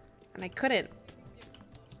 and I couldn't.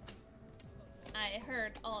 I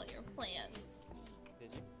heard all your plans.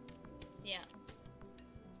 Did you? Yeah.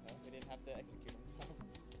 No, we didn't have to execute them.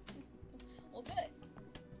 Well, good.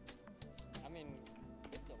 I mean,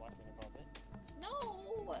 we still locked in a closet. No.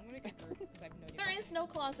 There is no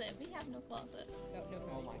closet. We have no closets. No.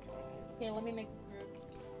 Oh my god. Okay, let me make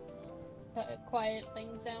the group quiet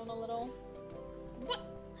things down a little. What?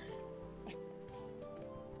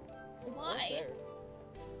 Why? Up there.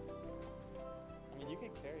 I mean, you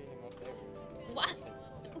could carry him up there. What?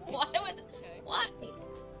 Why would? Why?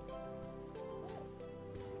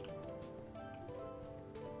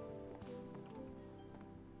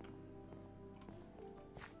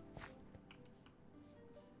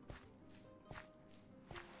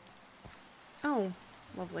 Oh,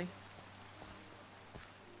 lovely.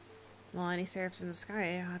 Well, any seraphs in the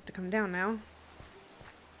sky, I'll have to come down now.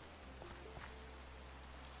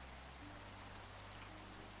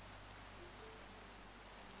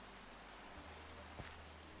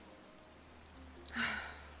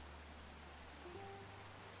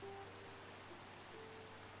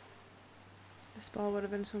 This ball would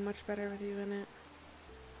have been so much better with you in it.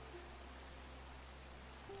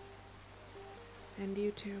 And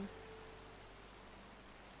you too.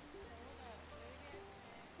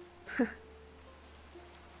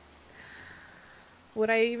 Would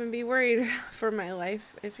I even be worried for my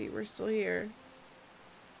life if he were still here?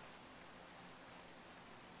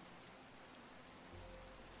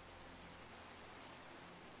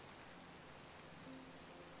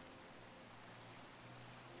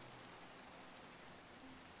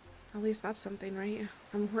 At least that's something, right?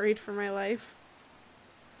 I'm worried for my life.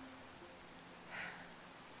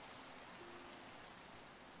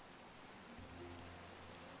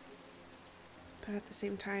 But at the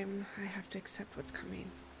same time, I have to accept what's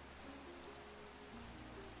coming.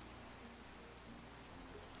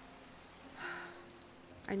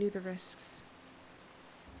 I knew the risks.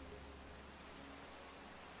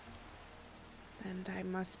 And I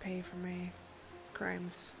must pay for my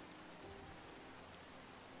crimes.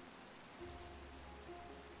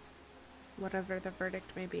 Whatever the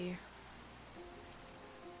verdict may be.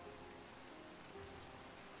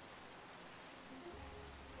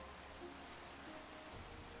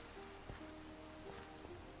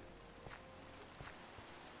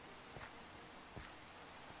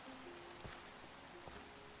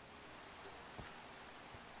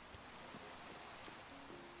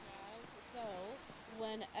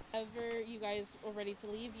 Whenever you guys are ready to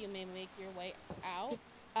leave, you may make your way out.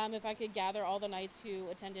 If I could gather all the knights who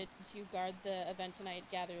attended to guard the event tonight,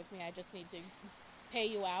 gather with me. I just need to pay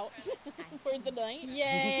you out for the night.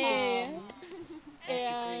 Yay!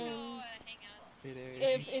 And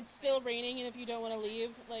if it's still raining and if you don't want to leave,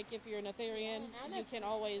 like if you're an Aetherian, you can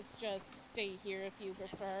always just stay here if you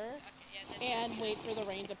prefer and wait for the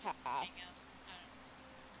rain to pass.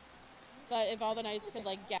 But if all the knights could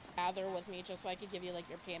like gather with me just so I could give you like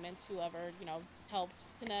your payments, whoever, you know, helped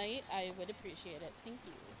tonight, I would appreciate it. Thank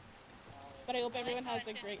you. But I hope everyone has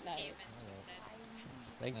a great night.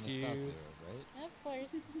 Thank you. Of course.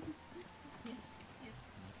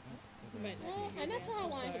 And that's what I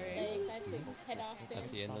wanted to say. I had to head off soon.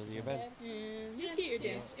 That's the end of the event. You get your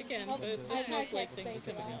dance again, but the snowflake thing's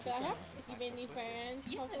coming up. But I have you made any friends?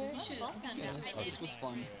 Yeah, you should. Oh, this was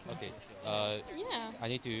fun. Okay. Yeah. I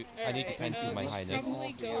need to tend to my highness.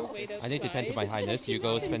 Probably go wait outside. I need to tend to my highness. You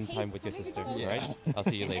go spend time with your sister, right? I'll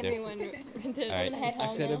see you later. Alright.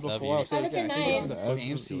 I said it Love before. you. I said Have a good night.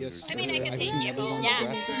 AMC is. I mean, I could take you home.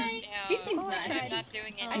 Yeah. These things I'm not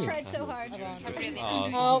doing it. I tried so hard. I'm really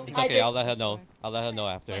Oh, it's okay. I'll let her know. I'll let her know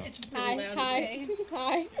after. It's really loud. Hi.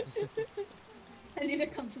 Hi. I need to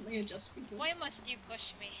constantly adjust people. Why must you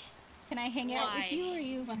push me? Can I hang out with you, or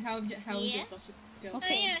you? Well, how is Yeah? it possible?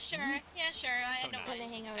 Okay. Yeah, sure. Yeah, sure. I don't Wanna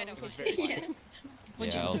mind. hang out I on don't the mind. kitchen?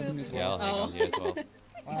 Yeah, I'll hang on here as well.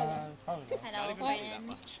 Hello,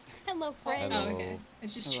 friend. Hello, friend. Oh, okay.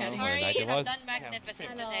 It's just chatting. What a Sorry, night you it have was. done magnificent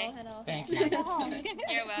Hello, today. hello. Thank you.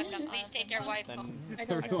 You're welcome. Please take your wife home. I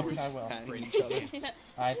don't know. I will.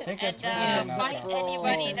 I think And it's find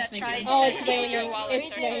anybody that tries Oh, to it's steal your raining. wallets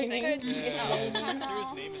It's or raining. something. There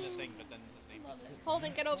was name in the thing, but then his name was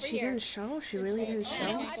Holden, get over She here. didn't show? She really didn't show?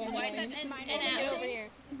 Holden, get over here.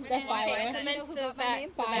 The fire. Cements the back.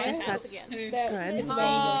 Fire. Yes, that's again. good.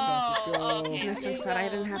 Oh, okay. In the sense that I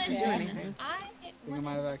didn't have to do anything. I think I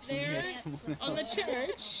might have actually There, hit someone on the else.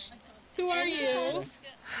 church. Who are you?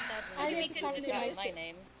 I We need to can talk just to have my my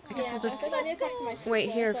name. I guess I'll just I need to talk to my sister, wait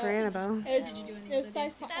here so for Annabelle. It's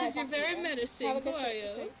nice to You're very menacing. Who are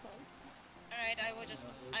you? Alright, I will just.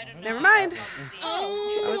 I don't know. Never mind.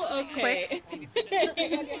 Oh, That was okay.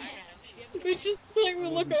 We just like we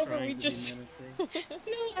look over. We just. No,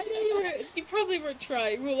 I know you probably were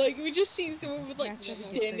trying. We just seen someone with like just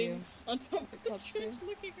standing on top of the church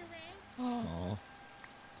looking around. Oh.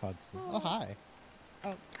 Oh, hi.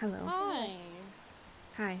 Oh, hello. Hi.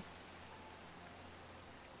 Hi.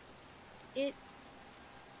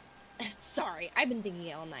 Sorry, I've been thinking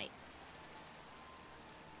it all night.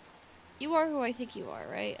 You are who I think you are,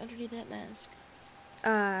 right? Underneath that mask.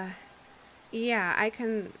 Yeah, I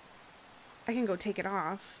can go take it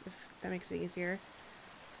off if that makes it easier.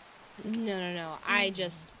 No.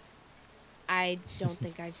 I don't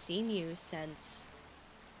think I've seen you since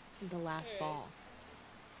the last ball.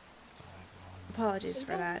 Apologies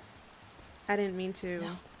for that. I didn't mean to.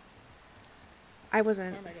 No. I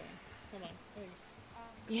wasn't Where am I going? Hold on.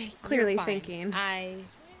 Yeah, clearly you're fine. thinking.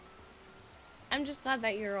 I'm just glad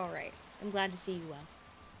that you're all right. I'm glad to see you well.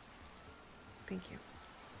 Thank you.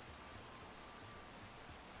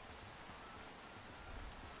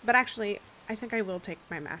 But actually, I think I will take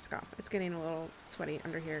my mask off. It's getting a little sweaty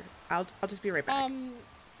under here. I'll just be right back.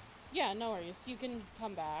 Yeah, no worries. You can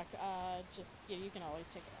come back. You can always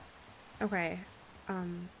take it off. Okay.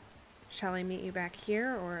 Shall I meet you back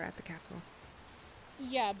here or at the castle?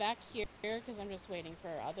 Yeah, back here, because I'm just waiting for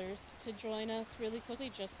others to join us really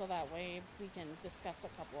quickly, just so that way we can discuss a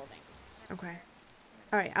couple of things. Okay.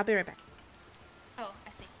 All right, I'll be right back. Oh, I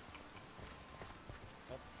see.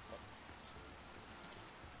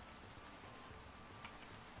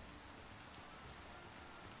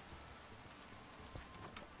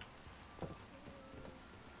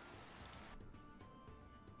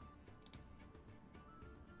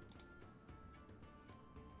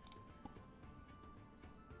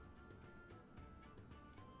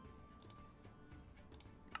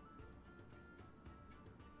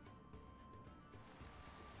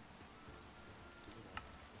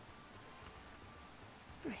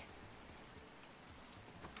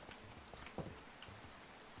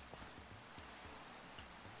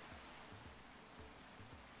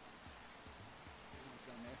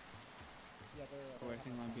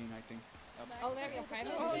 Working on being, I think. Oh, there you go.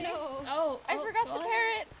 Oh no! Oh, I forgot the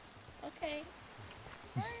parrot. Okay.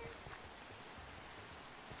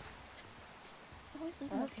 It's always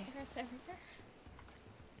leaving those parrots everywhere.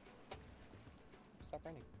 Stop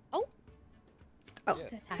running. Oh. Oh,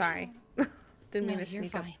 Yeah. sorry. Didn't mean to you're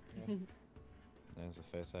sneak up. fine. There's a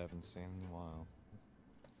face I haven't seen in a while.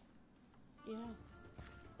 Yeah.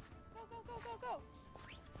 Go, go, go, go, go!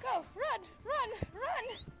 Go! Run! Run! Run!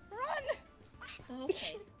 Run!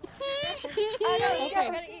 Okay. I know, you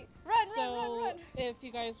gotta eat. Run, So, run, run, run! if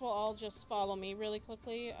you guys will all just follow me really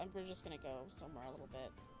quickly, we're just gonna go somewhere a little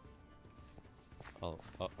bit. Oh,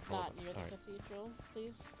 Not near the alright. cathedral,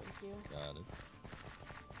 please. Thank you. Got it.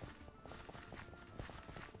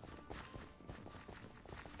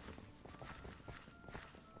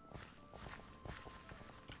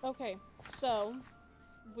 Okay, so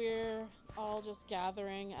we're all just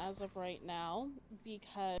gathering as of right now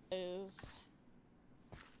because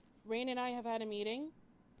Rain and I have had a meeting,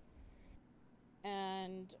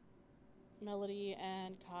 and Melody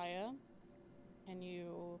and Kaya, can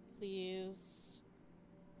you please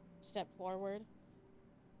step forward?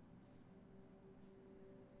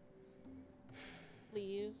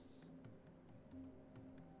 Please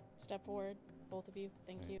step forward, both of you.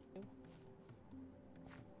 Thank you.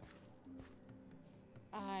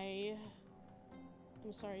 I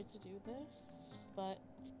am sorry to do this, but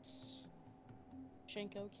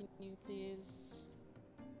Shenko, can you please,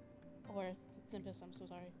 or Zimpus, I'm so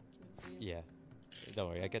sorry. Can you please? Yeah. Don't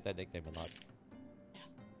worry, I get that nickname a lot.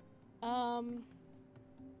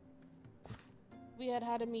 We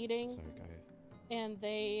had a meeting, Sorry, go ahead.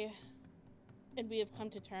 and we have come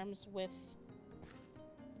to terms with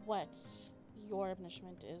what your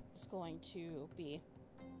punishment is going to be.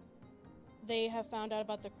 They have found out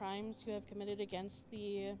about the crimes you have committed against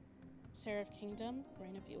the Seraph Kingdom.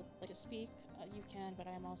 Rain, if you would like to speak, you can, but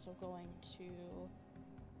I am also going to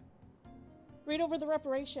read over the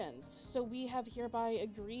reparations. So we have hereby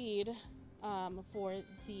agreed for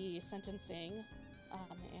the sentencing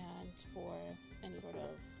and for any sort of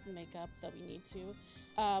makeup that we need to.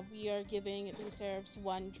 We are giving the Seraphs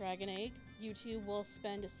 1 dragon egg. You two will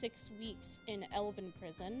spend 6 weeks in Elven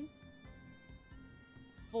prison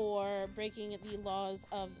for breaking the laws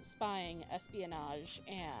of spying, espionage,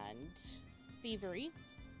 and thievery.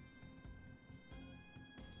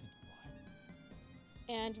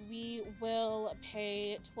 And we will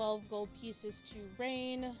pay 12 gold pieces to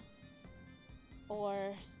Rain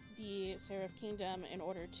or the Seraph Kingdom in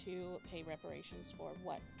order to pay reparations for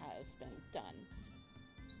what has been done.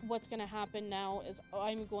 What's going to happen now is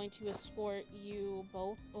I'm going to escort you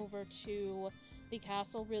both over to the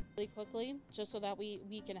castle really quickly, just so that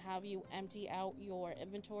we can have you empty out your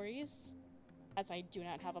inventories, as I do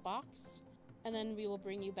not have a box. And then we will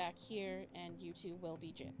bring you back here, and you two will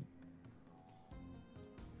be jailed.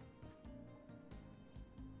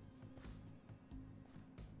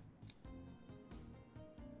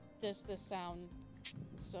 Does this sound...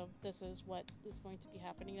 So this is what is going to be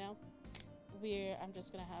happening now. I'm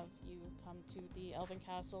just gonna have you come to the Elven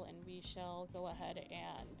Castle, and we shall go ahead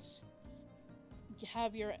and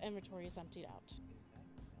have your inventories emptied out.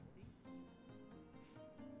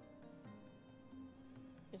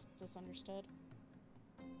 Is this understood?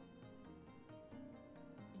 Thank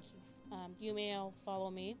you. You may all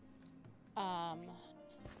follow me.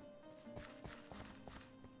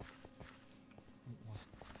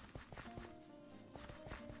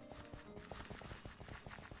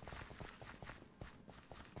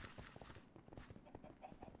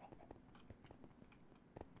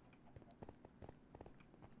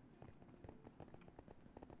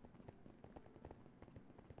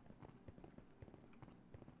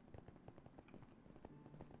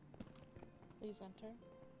 Please enter.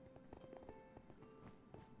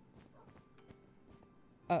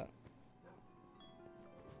 Oh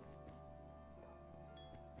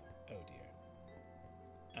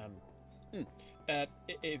dear.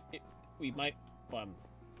 If we might,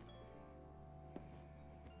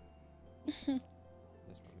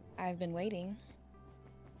 I've been waiting.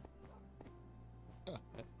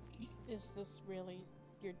 Is this really,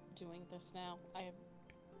 you're doing this now? I'm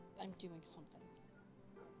doing something.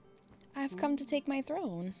 I've come to take my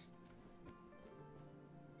throne.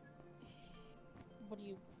 What do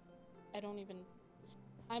you... I don't even...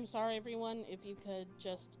 I'm sorry, everyone. If you could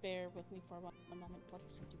just bear with me for a moment. What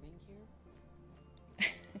are you doing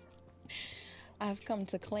here? I've come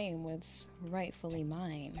to claim what's rightfully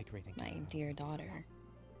mine, my dear daughter.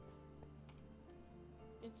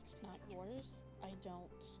 It's not yours. I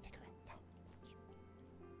don't...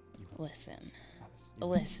 Listen.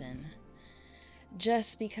 Listen.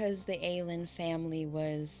 Just because the Aelin family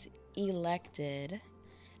was elected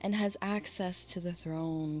and has access to the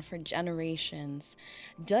throne for generations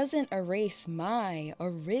doesn't erase my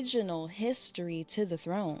original history to the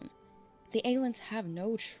throne. The Aelins have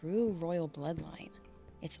no true royal bloodline.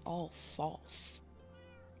 It's all false.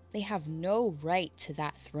 They have no right to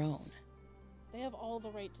that throne. They have all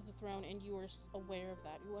the right to the throne, and you are aware of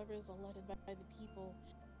that. Whoever is elected by the people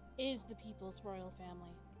is the people's royal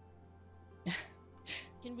family.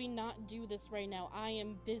 Can we not do this right now? I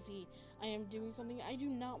am busy. I am doing something I do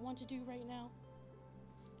not want to do right now.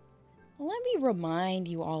 Let me remind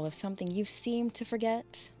you all of something you seem to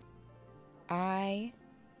forget. I,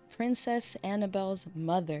 Princess Annabelle's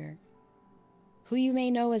mother, who you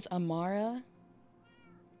may know as Amara,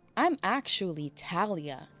 I'm actually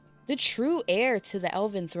Talia, the true heir to the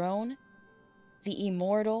Elven throne, the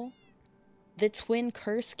immortal, the twin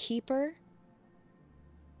curse keeper.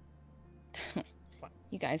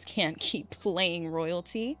 You guys can't keep playing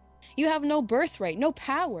royalty. You have no birthright, no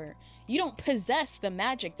power. You don't possess the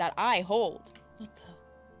magic that I hold.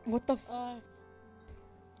 What the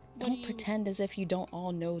Don't pretend as if you don't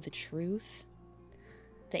all know the truth.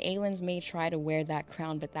 The Aelins may try to wear that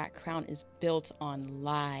crown, but that crown is built on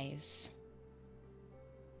lies.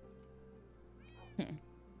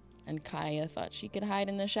 And Kaya thought she could hide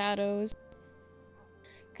in the shadows.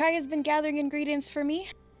 Kaya's been gathering ingredients for me,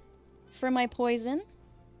 for my poison.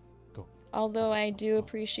 Although I do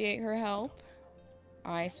appreciate her help.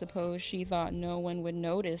 I suppose she thought no one would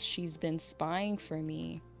notice she's been spying for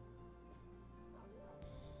me.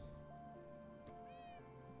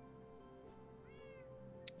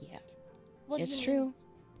 Yeah, it's true.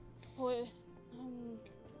 What,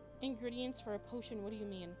 ingredients for a potion, what do you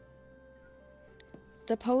mean?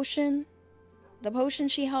 The potion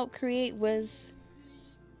she helped create was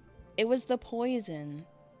the poison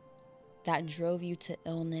that drove you to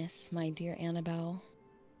illness, my dear Annabelle.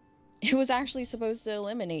 It was actually supposed to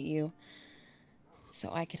eliminate you,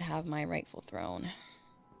 so I could have my rightful throne.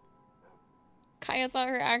 Kaya thought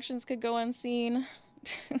her actions could go unseen.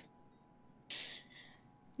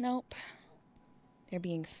 Nope. They're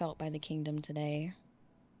being felt by the kingdom today.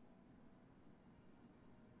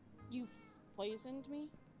 You poisoned me?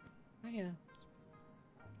 Kaya.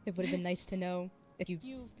 It would have been nice to know if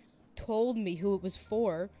you told me who it was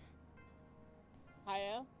for.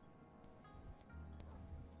 Kaya?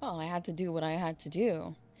 Well, I had to do what I had to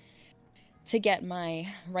do to get my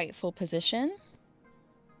rightful position.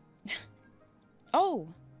 Oh,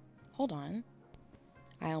 hold on.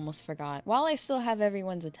 I almost forgot. While I still have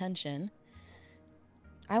everyone's attention,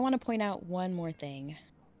 I want to point out one more thing.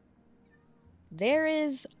 There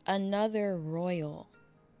is another royal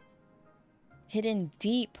hidden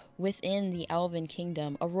deep within the Elven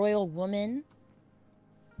Kingdom, a royal woman,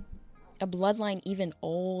 a bloodline even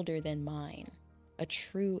older than mine, a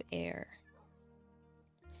true heir.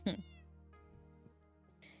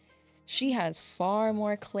 She has far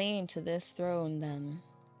more claim to this throne than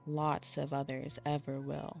lots of others ever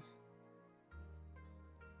will.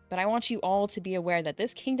 But I want you all to be aware that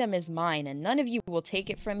this kingdom is mine and none of you will take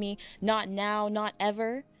it from me, not now, not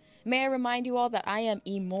ever. May I remind you all that I am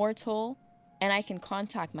immortal and I can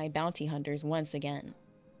contact my bounty hunters once again.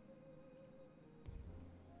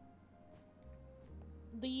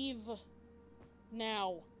 Leave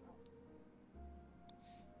now.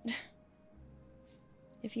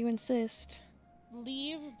 If you insist.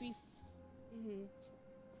 Leave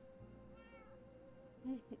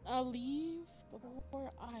I'll leave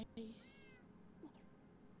before I...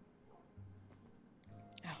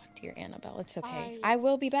 Oh, dear Annabelle, it's okay. I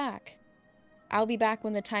will be back. I'll be back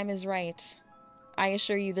when the time is right. I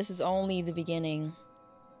assure you this is only the beginning.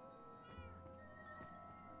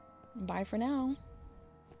 Bye for now.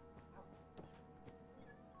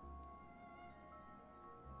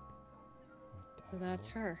 So that's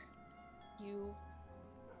her. You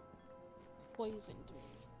poisoned me.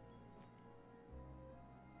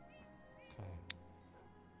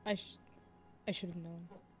 I should have known.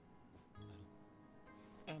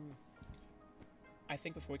 I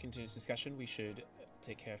think before we continue this discussion, we should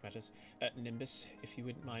take care of matters. Nimbus, if you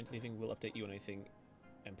wouldn't mind leaving, we'll update you on anything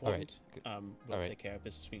important. We'll take care of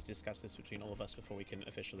business. We need to discuss this between all of us before we can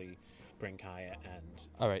officially bring Kaya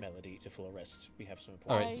and Melody to full arrest. We have some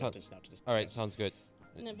important matters now to discuss. Alright, sounds good.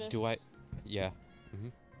 Nimbus. Do I... Yeah.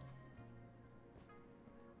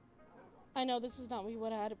 I know this is not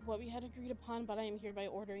what we had agreed upon, but I am hereby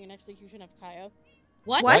ordering an execution of Kaya.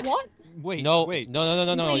 What? Wait, no, wait.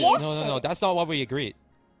 No, that's not what we agreed.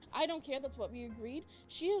 I don't care, that's what we agreed.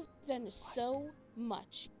 She has done so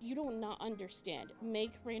much. You do not understand.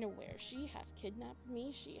 Make Rain aware. She has kidnapped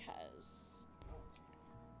me. She has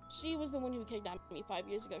She was the one who kidnapped me 5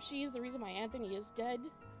 years ago. She is the reason why Anthony is dead.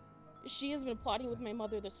 She has been plotting with my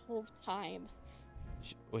mother this whole time.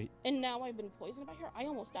 Wait, And now I've been poisoned by her. I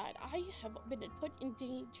almost died. I have been put in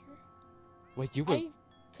danger. wait, you were... I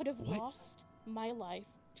could have what? lost my life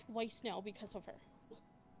twice now because of her.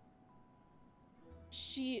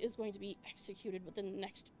 She is going to be executed within the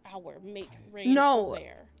next hour. Make Ray No,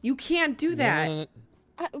 aware. you can't do that.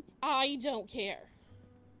 No. I don't care.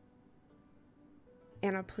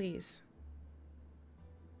 Anna, please.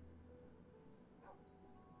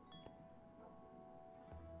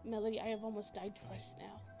 Melody, I have almost died twice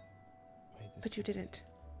now. But you didn't.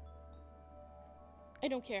 I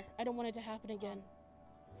don't care. I don't want it to happen again.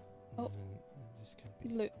 Oh. This can't be...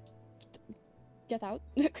 Look. Get out.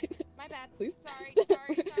 My bad. Please. Sorry.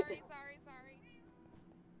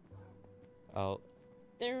 I'll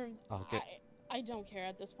get... I don't care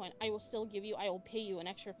at this point. I will still give you, I will pay you an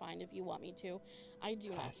extra fine if you want me to. I do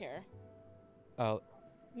not care. I'll...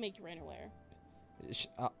 Make Rain aware.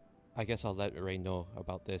 I guess I'll let Ray know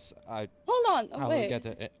about this. Hold on. Oh, wait.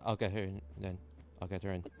 I'll get her in then. I'll get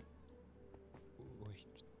her in.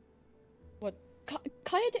 What?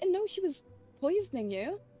 Kaya didn't know she was poisoning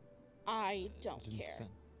you. I don't care.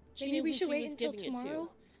 She Maybe knew we who should she wait was until giving it to. tomorrow.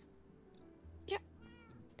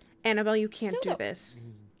 Annabelle, you can't do this.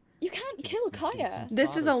 You can't kill Kaya.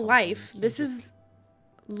 This is a life. This is...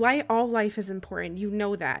 all life is important. You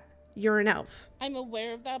know that. You're an elf. I'm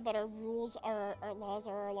aware of that, but our rules are our laws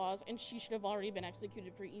are our laws, and she should have already been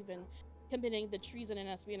executed for even committing the treason and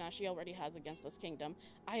espionage she already has against this kingdom.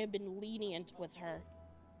 I have been lenient with her.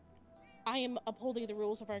 I am upholding the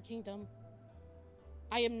rules of our kingdom.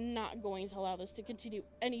 I am not going to allow this to continue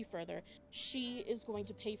any further. She is going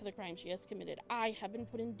to pay for the crime she has committed. I have been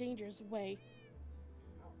put in danger's way.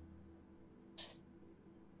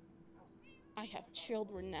 I have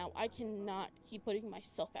children now. I cannot keep putting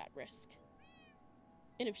myself at risk.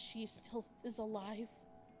 And if she still is alive,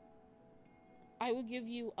 I'll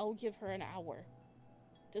give her an hour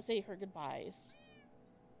to say her goodbyes.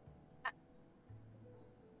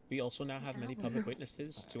 We also now have many public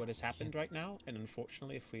witnesses to what has happened right now, and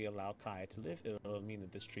unfortunately, if we allow Kaya to live, it will mean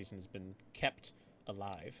that this treason has been kept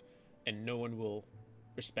alive, and no one will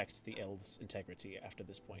respect the elves' integrity after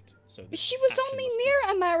this point. So this She was action only must be- near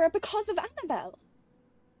Amara because of Annabelle.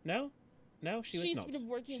 No, she was She's not. been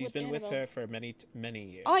working She's with been with Annabelle. her for many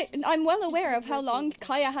years. I'm well aware of how long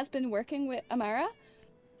Kaya has been working with Amara.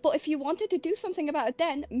 But if you wanted to do something about it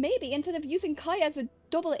then, maybe instead of using Kaya as a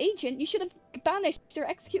double agent, you should have banished or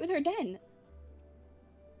executed her then.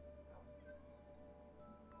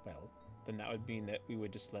 Well, then that would mean that we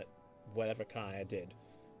would just let whatever Kaya did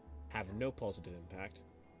have no positive impact.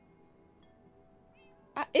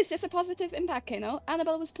 Is this a positive impact, Kano?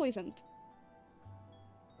 Annabelle was poisoned.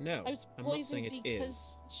 No, I was I'm not saying poisoned it because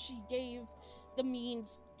is. she gave the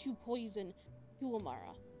means to poison to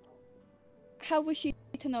Amara. How was she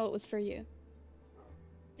to know it was for you?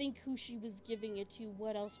 Think who she was giving it to.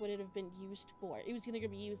 What else would it have been used for? It was either going to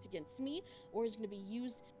be used against me, or it was going to be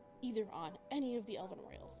used either on any of the Elven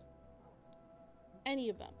Royals. Any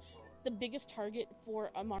of them. The biggest target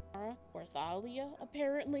for Amara, or Thalia,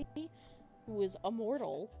 apparently, who is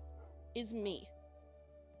immortal, is me.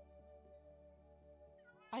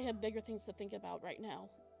 I have bigger things to think about right now.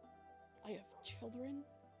 I have children.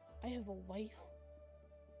 I have a wife.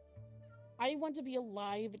 I want to be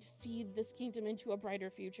alive to see this kingdom into a brighter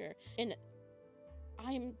future. And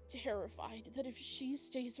I'm terrified that if she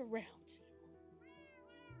stays around,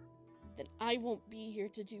 then I won't be here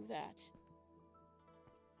to do that.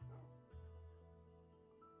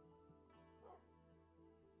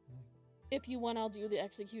 If you want, I'll do the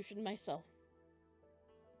execution myself.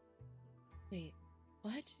 Wait,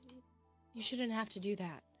 what? You shouldn't have to do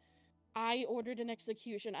that. I ordered an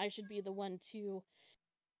execution. I should be the one to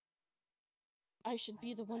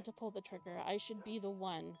pull the trigger. I should be the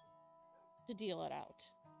one to deal it out.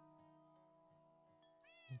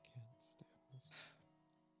 I can't stand this.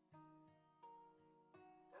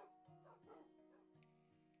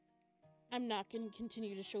 I'm not going to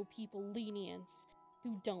continue to show people lenience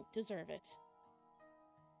who don't deserve it.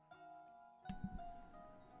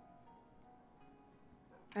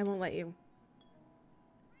 I won't let you.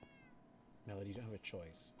 Melody, you don't have a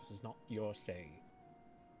choice. This is not your say.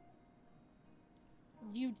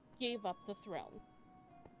 You gave up the throne.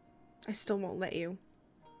 I still won't let you.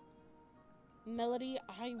 Melody,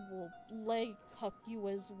 I will leg cup you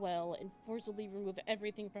as well and forcibly remove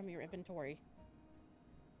everything from your inventory.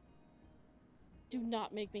 Do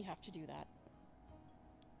not make me have to do that.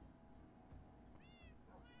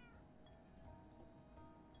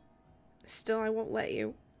 Still, I won't let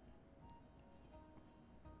you.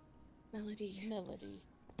 Melody. Melody.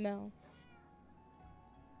 Mel.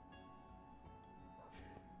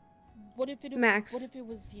 What if it Max. What if it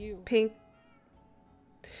was you? Pink.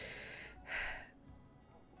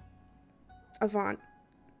 Avant.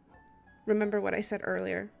 Remember what I said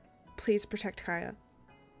earlier. Please protect Kaya.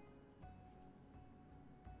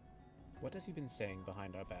 What have you been saying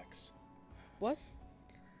behind our backs? What?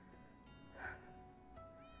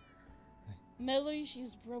 Melody,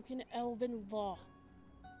 she's broken Elven law.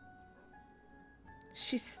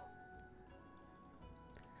 She's...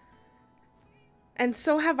 And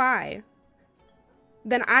so have I.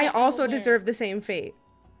 Then I Yeah, I'm also aware. deserve the same fate.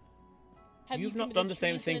 You've not committed done the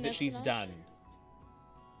same treason thing and that she's espionage? done.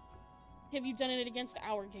 Have you done it against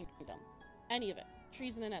our kingdom? Any of it?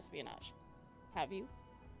 Treason and espionage? Have you?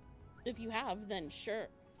 If you have, then sure.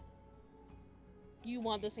 You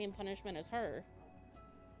want the same punishment as her.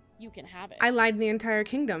 You can have it. I lied the entire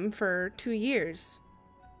kingdom for 2 years.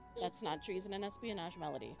 That's not treason and espionage,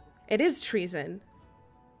 Melody. It is treason.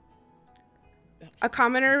 A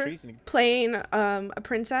commoner Treason. playing a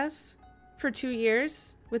princess for 2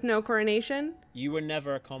 years with no coronation. You were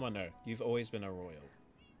never a commoner. You've always been a royal.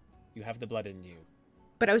 You have the blood in you.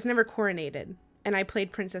 But I was never coronated, and I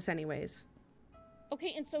played princess anyways.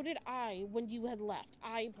 Okay, and so did I when you had left.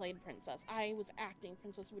 I played princess. I was acting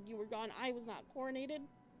princess when you were gone. I was not coronated.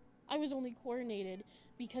 I was only coronated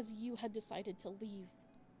because you had decided to leave.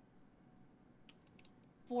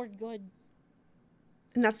 For good.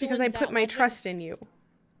 And that's So because in I put that my logic- trust in you.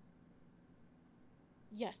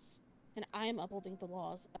 Yes, and I am upholding the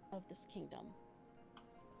laws of this kingdom.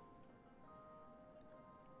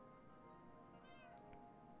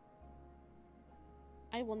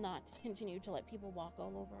 I will not continue to let people walk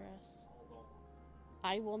all over us.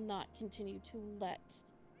 I will not continue to let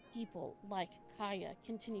people like Kaya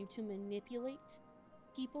continue to manipulate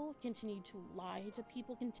people, continue to lie to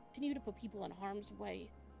people, continue to put people in harm's way.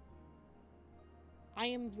 I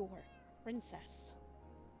am your princess.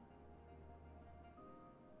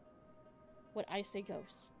 What I say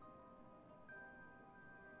goes.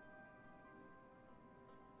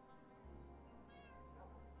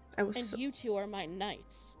 I was And so- you two are my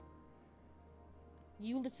knights.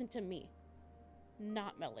 You listen to me,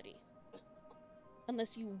 not Melody.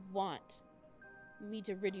 Unless you want me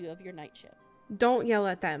to rid you of your knightship. Don't yell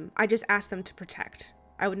at them. I just asked them to protect.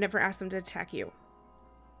 I would never ask them to attack you.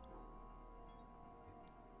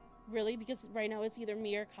 Really? Because right now it's either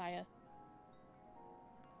me or Kaya.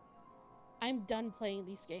 I'm done playing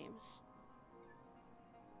these games.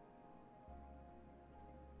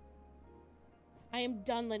 I am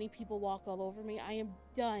done letting people walk all over me. I am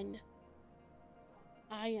done.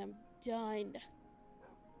 I am done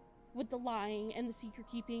with the lying and the secret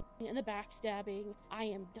keeping and the backstabbing. I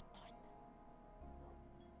am done.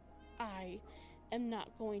 I am not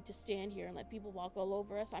going to stand here and let people walk all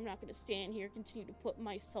over us. I'm not going to stand here and continue to put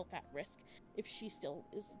myself at risk if she still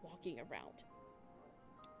is walking around.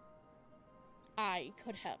 I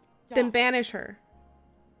could have died. Then banish her.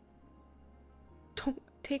 Don't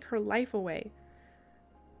take her life away.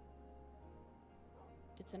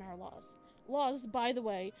 It's in our laws. Laws, by the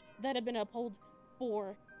way, that have been upheld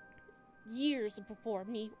for years before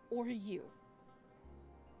me or you.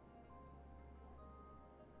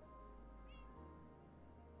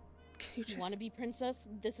 Can you Want to be princess?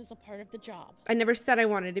 This is a part of the job. I never said I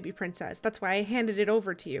wanted to be princess. That's why I handed it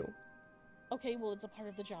over to you. Okay, well, it's a part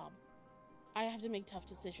of the job. I have to make tough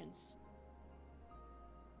decisions.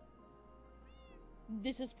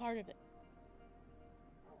 This is part of it.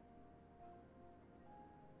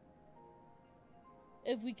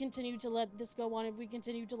 If we continue to let this go on, if we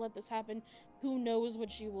continue to let this happen, who knows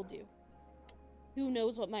what she will do? Who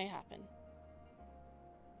knows what might happen?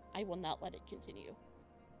 I will not let it continue.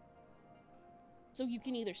 So you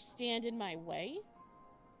can either stand in my way,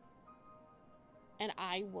 and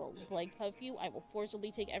I will leg cuff you, I will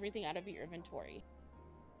forcibly take everything out of your inventory,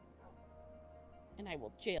 and I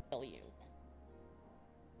will jail you.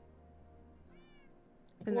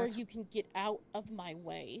 And Or that's- you can get out of my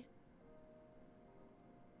way.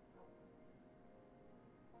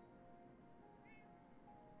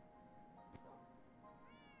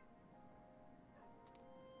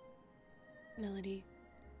 Melody,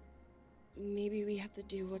 maybe we have to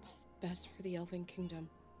do what's best for the Elven Kingdom.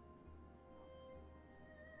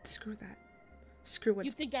 Screw that. Screw what's...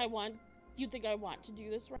 You think I want to do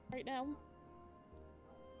this right now?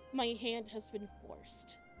 My hand has been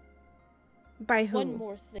forced. By who? One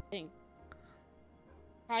more thing.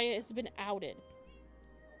 Kaya has been outed.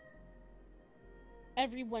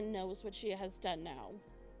 Everyone knows what she has done now.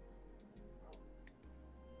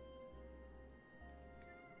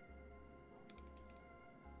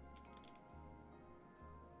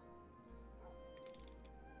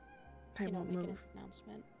 I you know, won't make an move.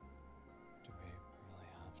 announcement. Do we really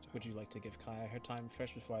have to? Would you like to give Kaya her time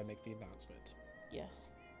first before I make the announcement?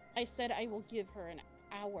 Yes. I said I will give her an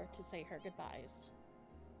hour to say her goodbyes.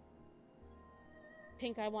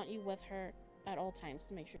 Pink, I want you with her at all times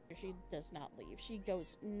to make sure she does not leave. She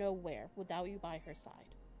goes nowhere without you by her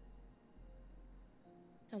side.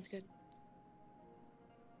 Sounds good.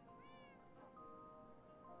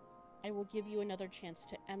 I will give you another chance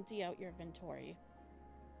to empty out your inventory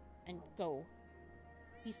and go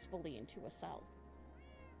peacefully into a cell.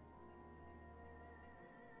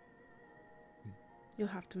 You'll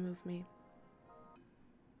have to move me.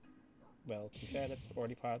 Well, to be fair, that's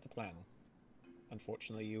already part of the plan.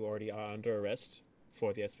 Unfortunately, you already are under arrest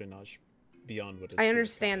for the espionage beyond what is... I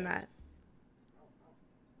understand that.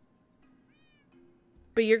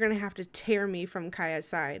 But you're gonna have to tear me from Kaya's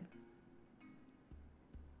side.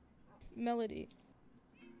 Melody.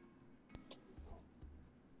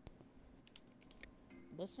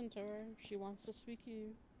 Listen to her. She wants to speak to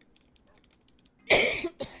you.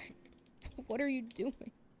 What are you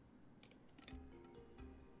doing?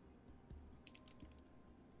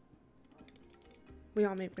 We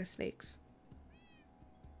all make mistakes.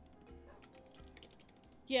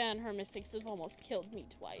 Yeah, and her mistakes have almost killed me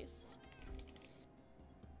twice.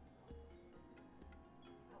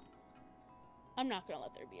 I'm not gonna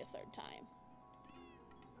let there be a third time.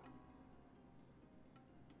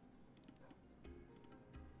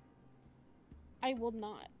 I will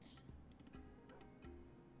not.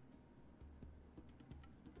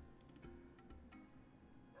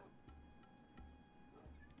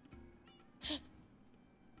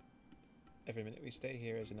 Every minute we stay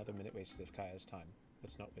here is another minute wasted of Kaya's time.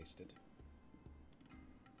 That's not wasted.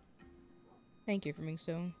 Thank you for being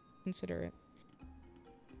so considerate.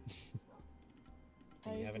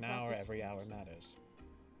 And you have an hour, every hour matters.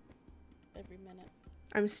 Every minute.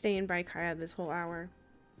 I'm staying by Kaya this whole hour.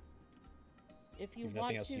 If you You've want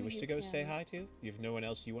nothing else to, you wish to go can. say hi to? You've no one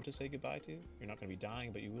else you want to say goodbye to? You're not going to be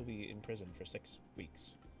dying, but you will be in prison for 6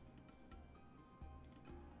 weeks.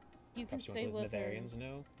 You can Perhaps you stay want to with let the her. Netherians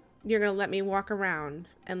know? You're gonna let me walk around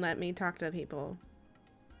and let me talk to people.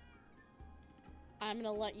 I'm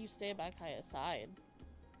gonna let you stay by Kaya's side.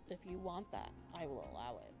 If you want that, I will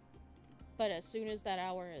allow it. But as soon as that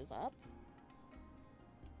hour is up,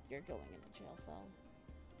 you're going in a jail cell.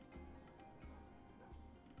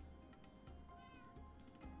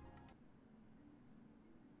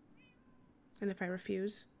 And if I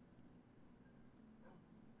refuse?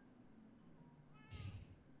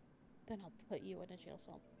 Then I'll put you in a jail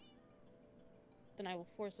cell. Then I will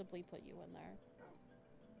forcibly put you in there.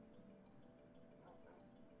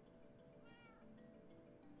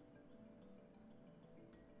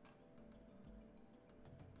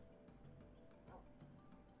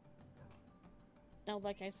 Now,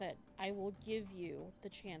 like I said, I will give you the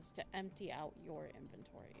chance to empty out your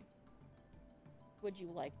inventory. Would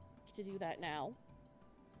you like to do that now?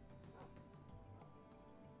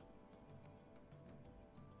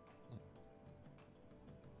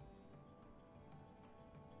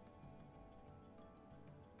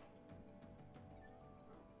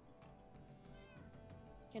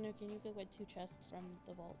 Can you go get 2 chests from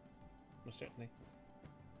the vault? Most certainly.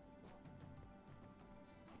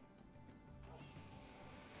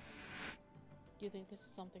 Do you think this is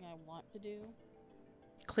something I want to do?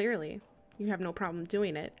 Clearly. You have no problem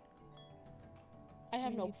doing it. I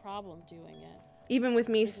have no problem doing it. Even with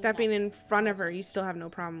me This is stepping not- in front of her, you still have no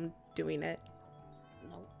problem doing it.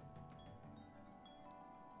 Nope.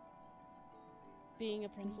 Being a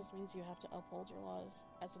princess means you have to uphold your laws,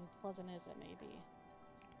 as unpleasant as it may be.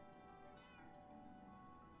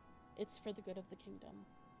 It's for the good of the kingdom.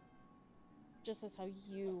 Just as how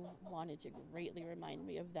you wanted to greatly remind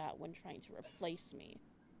me of that when trying to replace me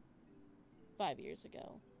 5 years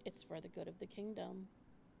ago. It's for the good of the kingdom.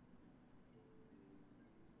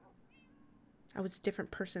 I was a different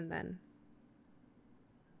person then.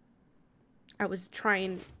 I was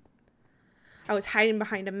hiding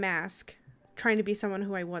behind a mask, trying to be someone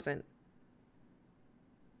who I wasn't.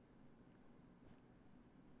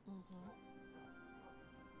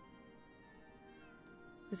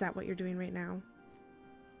 Is that what you're doing right now?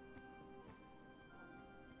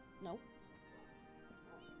 Nope.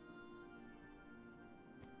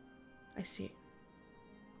 I see.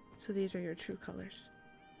 So these are your true colors.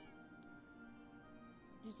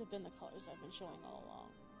 These have been the colors I've been showing all along.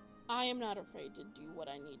 I am not afraid to do what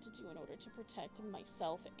I need to do in order to protect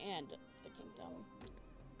myself and the kingdom.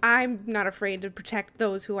 I'm not afraid to protect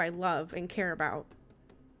those who I love and care about.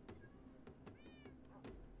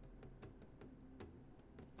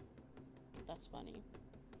 That's funny.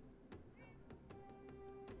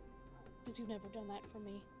 Because you've never done that for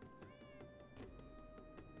me.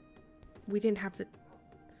 We didn't have the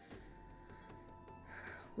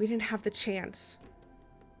chance.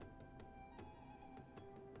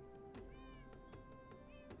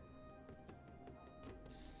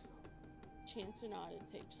 Chance or not, it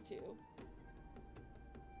takes two.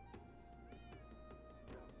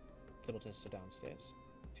 Little tester downstairs,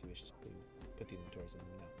 if you wish to put the inventories in them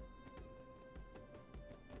now.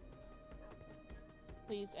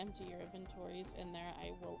 Please empty your inventories in there.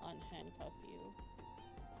 I will unhandcuff you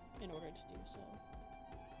in order to do so.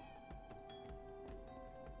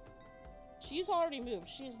 She's already moved.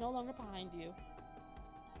 She is no longer behind you.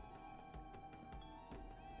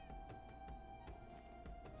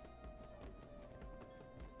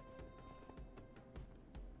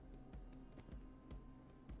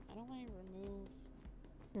 How do I remove?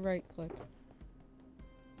 Right click.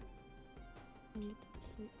 Need to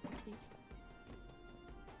sleep, please.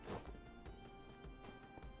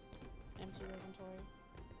 Empty your inventory.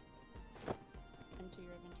 Empty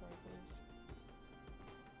your inventory, please.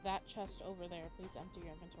 That chest over there, please empty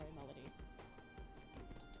your inventory, Melody.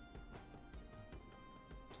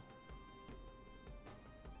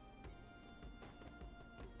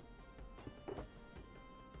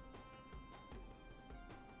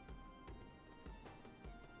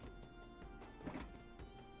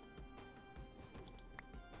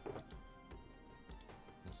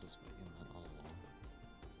 This is what you meant all along.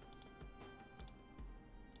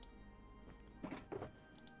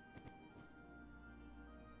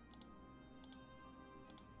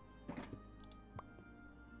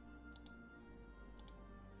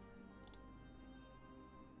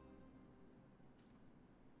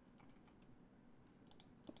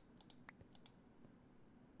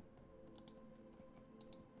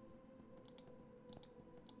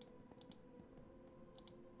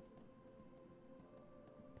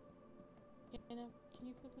 Anna, can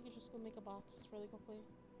you quickly just go make a box really quickly?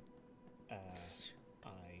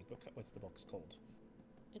 What's the box called?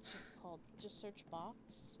 It's just called, just search box,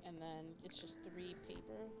 and then it's just 3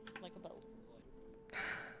 paper, like a boat.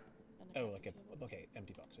 Oh, like a, okay,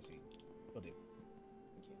 empty box, I see. Will do.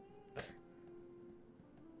 Thank you.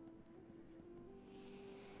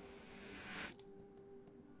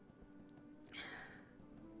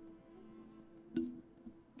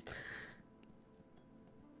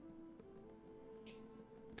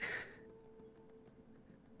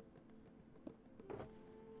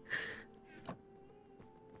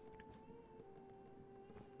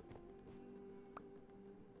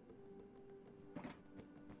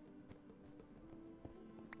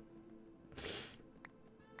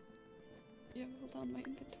 Yeah, hold on my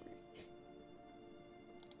inventory.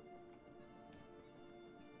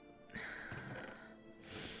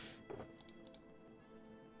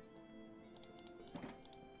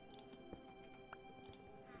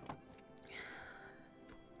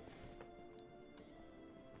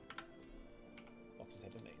 Boxes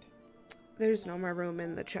have been made. There's no more room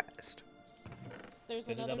in the chest. There's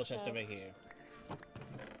a another double chest over chest. here. To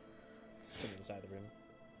the other side of the room.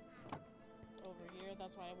 Over here,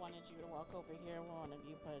 that's why I wanted you to walk over here. One of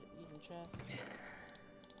you put even chest.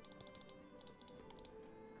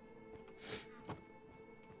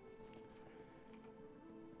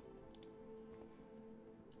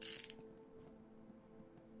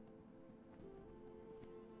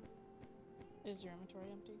 Is your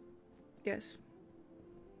inventory empty? Yes.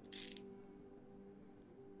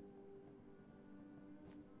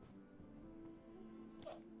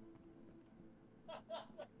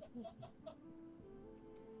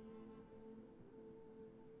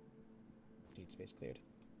 Need space cleared.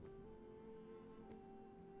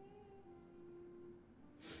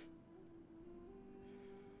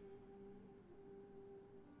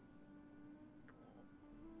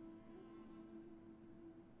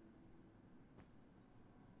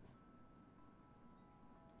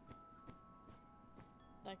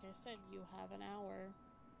 Like I said, you have an hour.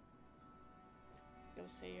 Go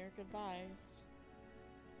say your goodbyes.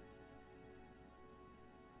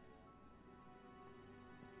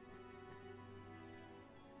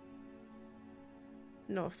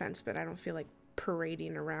 No offense, but I don't feel like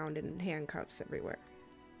parading around in handcuffs everywhere.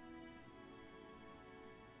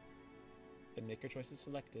 Then make your choices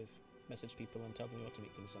selective. Message people and tell them you want to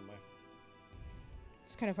meet them somewhere.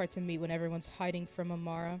 It's kind of hard to meet when everyone's hiding from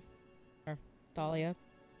Amara. Or Thalia.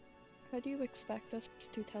 How do you expect us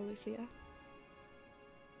to tell Lucia?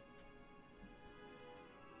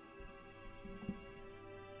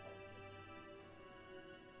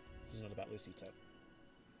 This is not about Lucita.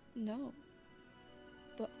 No.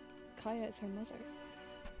 But Kaya is her mother.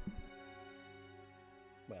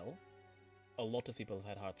 Well, a lot of people have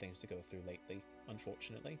had hard things to go through lately,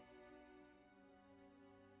 unfortunately.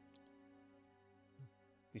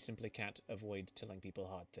 We simply can't avoid telling people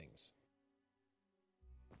hard things.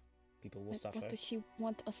 People will suffer. What does she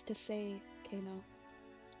want us to say, Kano?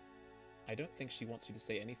 I don't think she wants you to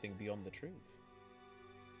say anything beyond the truth.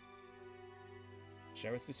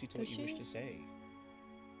 Share with Lucita what you wish to say.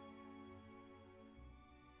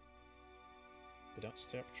 But don't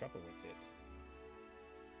stir up trouble with it.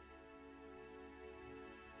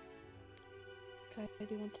 Kai,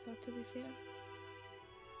 do you want to talk to Lucia?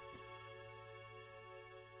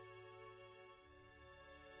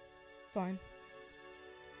 Fine.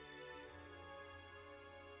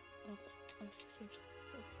 I'll succeed.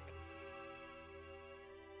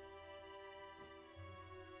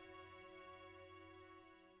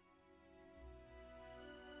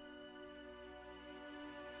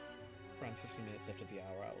 Around 15 minutes after the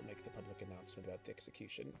hour, I will make the public announcement about the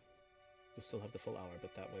execution. You'll still have the full hour,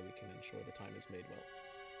 but that way we can ensure the time is made well.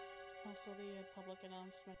 Also, the public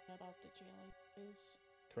announcement about the jailing, please.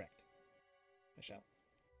 Correct. I shall.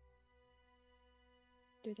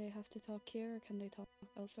 Do they have to talk here, or can they talk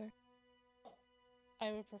elsewhere?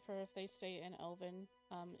 I would prefer if they stay in Elven.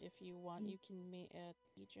 If you want, you can meet at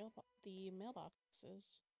the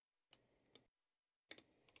mailboxes.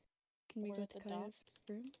 Can we Or go at to the Kaya's docks.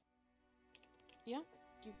 room? Yeah,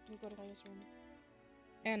 you can go to Kaya's room.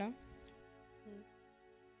 Anna,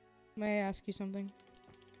 may I ask you something?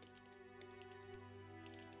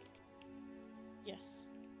 Yes.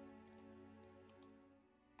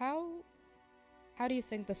 How do you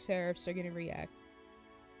think the Seraphs are gonna react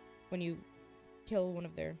when you kill one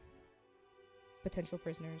of their potential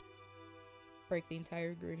prisoners? Break the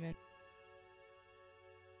entire agreement?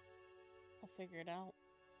 I'll figure it out.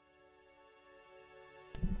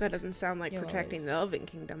 That doesn't sound like You'll protecting the Elven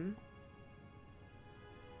Kingdom.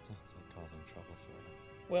 Sounds like causing trouble for them.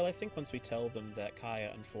 Well, I think once we tell them that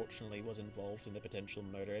Kaya unfortunately was involved in the potential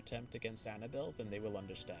murder attempt against Annabelle, then they will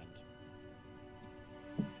understand.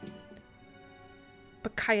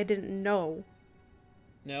 But Kaya didn't know.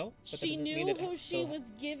 No? But that She doesn't mean knew that who she so-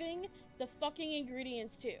 was giving the fucking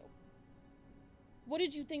ingredients to. What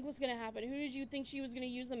did you think was gonna happen? Who did you think she was gonna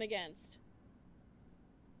use them against?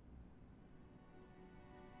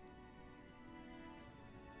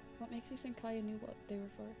 What makes you think Kaya knew what they were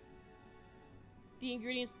for? The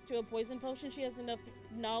ingredients to a poison potion? She has enough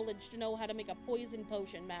knowledge to know how to make a poison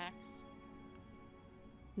potion, Max.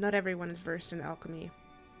 Not everyone is versed in alchemy.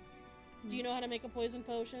 Do you know how to make a poison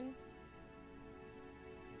potion?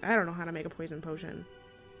 I don't know how to make a poison potion.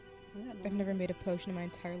 I've never made a potion in my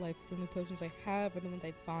entire life. The only potions I have are the ones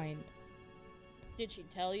I find. Did she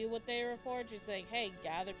tell you what they were for? She's like, hey,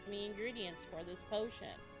 gather me ingredients for this potion.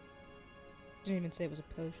 Didn't even say it was a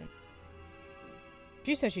potion.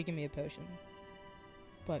 She said she'd give me a potion.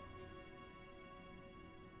 But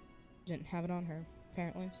didn't have it on her,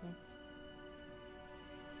 apparently, so.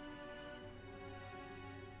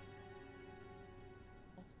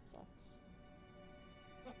 That sucks.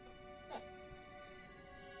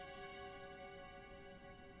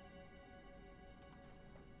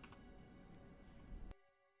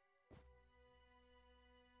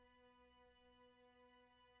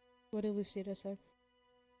 What did Lucida say?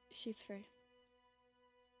 She's free.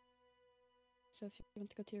 So if you want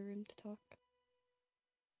to go to your room to talk.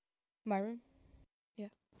 My room? Yeah.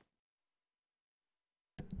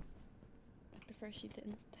 I prefer she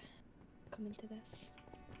didn't come into this.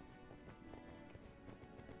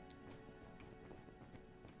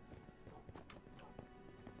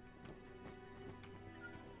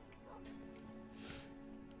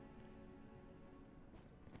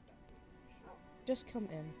 Just come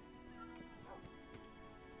in.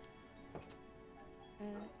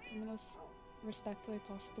 In the most respectful way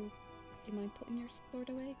possible, do you mind putting your sword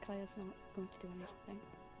away? Kaya's not going to do anything.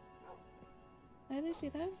 Hi,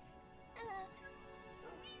 Lucida. Hello.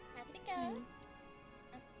 How did it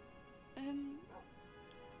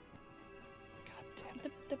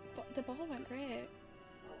go? The ball went great.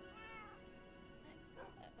 Why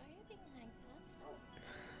are you being handcuffs?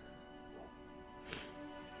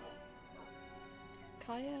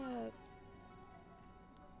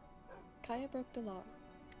 Kaya broke the law.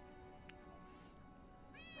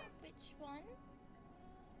 Which one?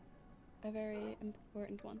 A very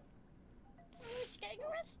important one. Oh, she's getting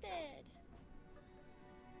arrested.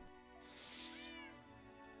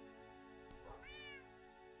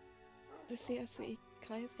 Lucia, sweetie,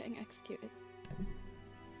 Kaya's getting executed.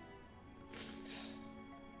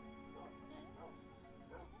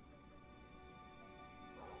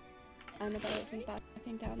 Annabelle isn't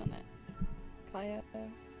backing down on it. Kaya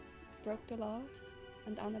broke the law,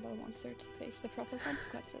 and Annabelle wants her to face the proper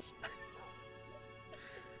consequences.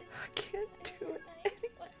 I can't do anything.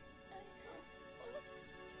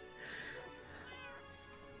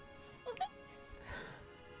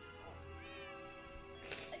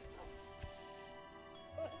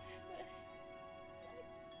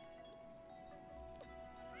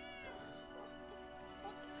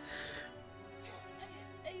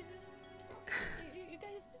 You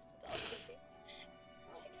guys just talk to me.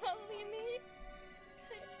 She can't leave me.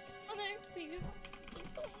 Mother, please.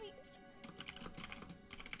 Please don't leave.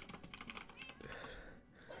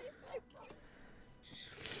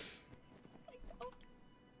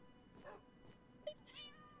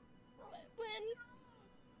 When?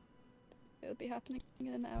 It'll be happening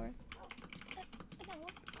in an hour. No.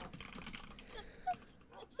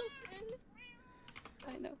 That's so soon.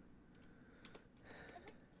 I know.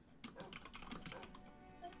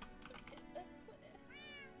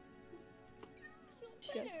 It's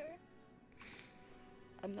not Yeah. fair.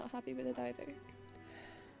 I'm not happy with it either.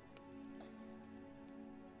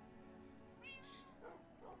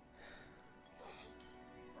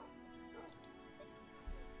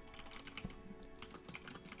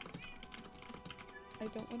 I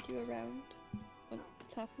don't want you around when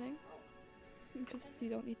it's happening, because you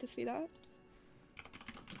don't need to see that.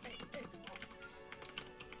 I don't.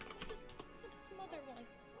 What does Mother want?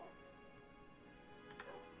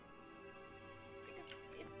 Because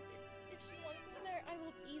if she wants me there, I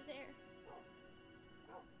will be there.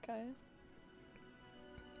 Okay.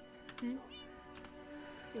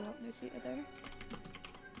 You want Lucia there?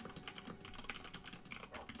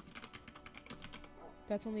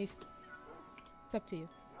 That's only. It's up to you.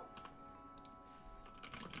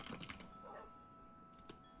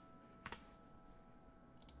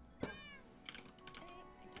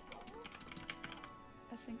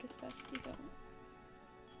 I think it's best you don't.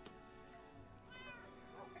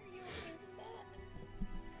 Are you okay with that?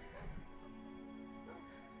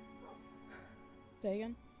 Say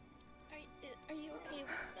again? Are you okay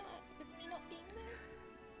with that? With me not being there?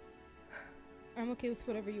 I'm okay with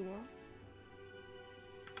whatever you want.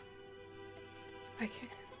 I can't.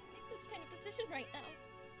 Make this kind of decision right now.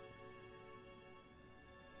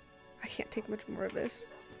 I can't take much more of this.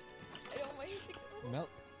 I don't want you to go. Mel.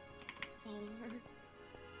 Follow her.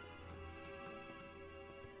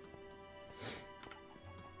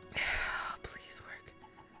 Please work.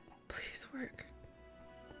 Please work.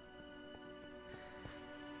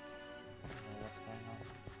 What's going on?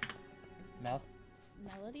 Mel?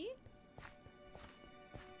 Melody?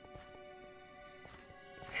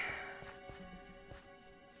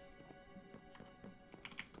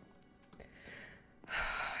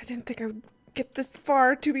 I didn't think I would get this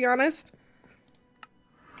far, to be honest.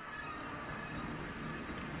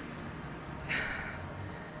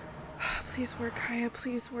 Please work, Kaya.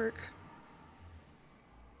 Please work.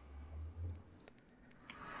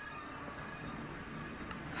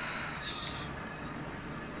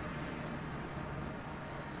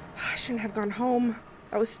 I shouldn't have gone home.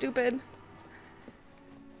 That was stupid.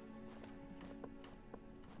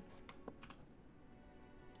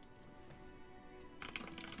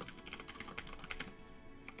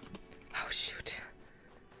 Oh, shoot.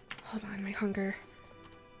 Hold on, my hunger.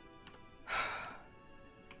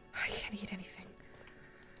 I can't eat anything.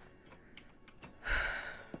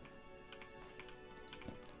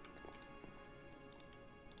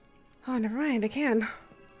 Oh, never mind. I can.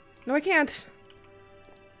 No, I can't.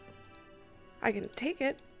 I can take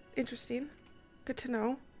it. Interesting. Good to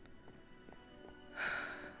know.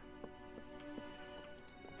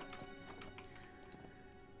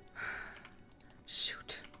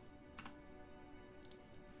 Shoot.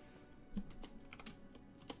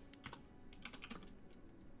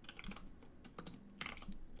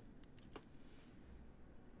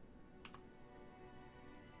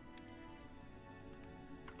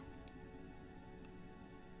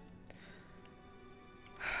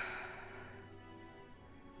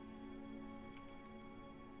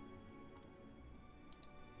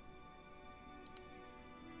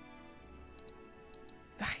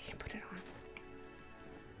 I can't put it on.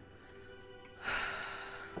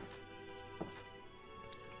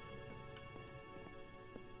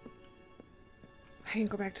 I can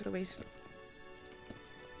go back to the waist.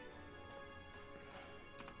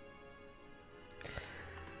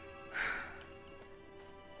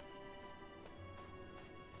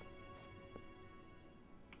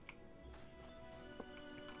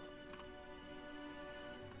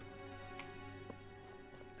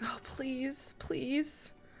 Oh, please,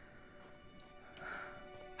 please.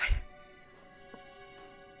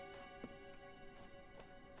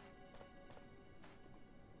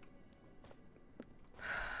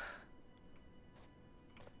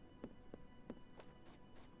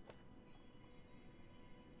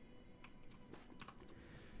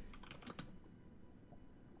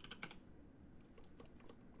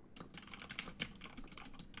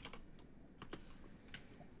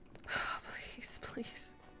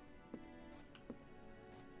 please.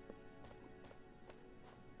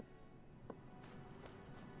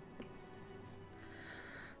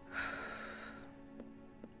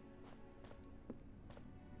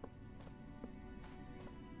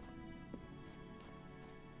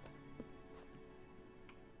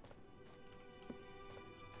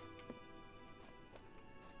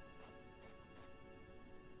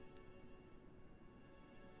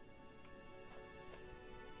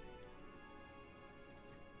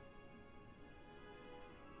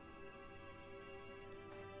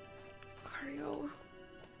 Lucario.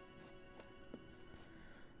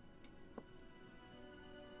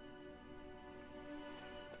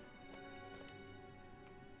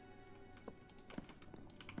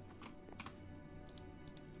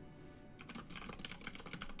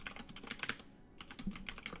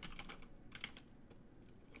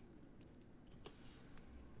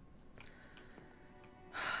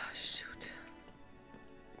 Shoot.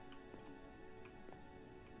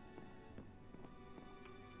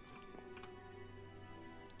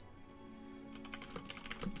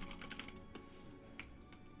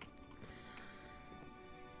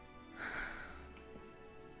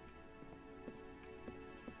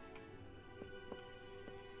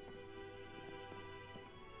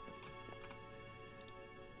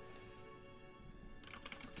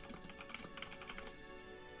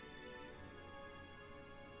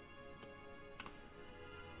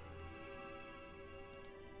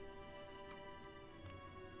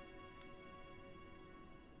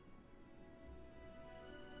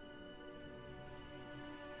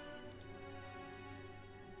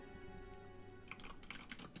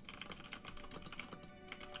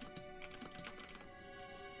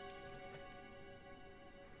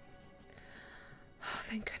 Oh,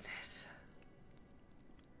 thank goodness.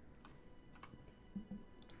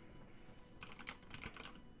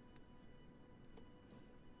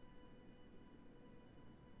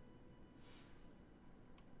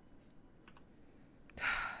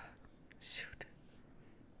 Shoot.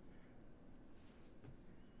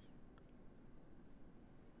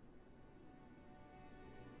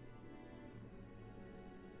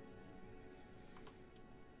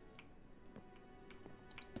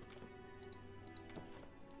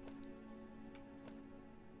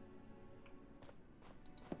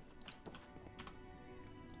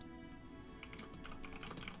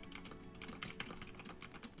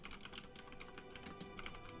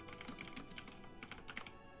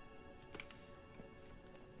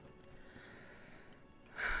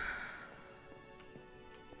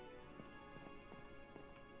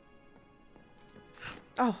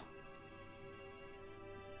 Oh.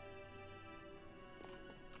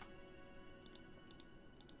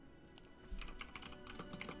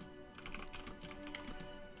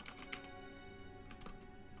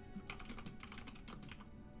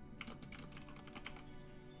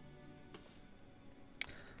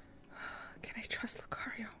 Can I trust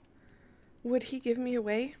Lucario? Would he give me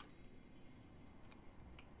away?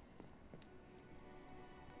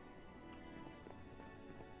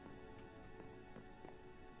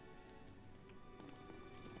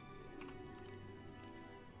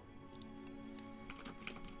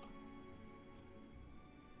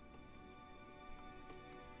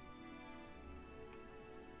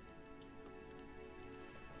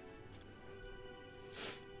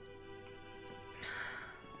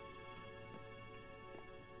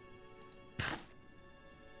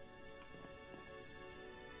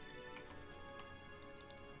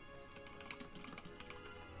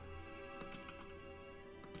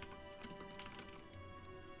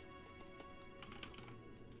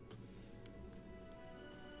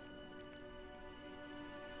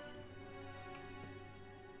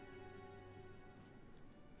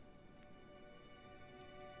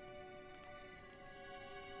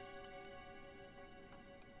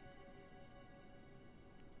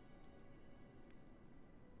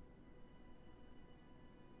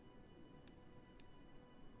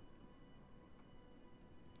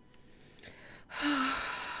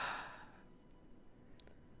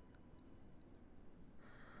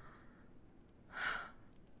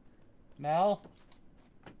 Mel?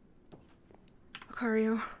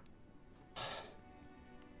 Lucario.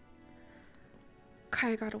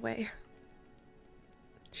 Kaya got away.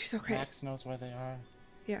 She's okay. Max knows where they are.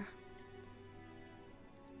 Yeah.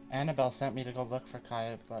 Annabelle sent me to go look for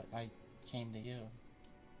Kaya, but I came to you.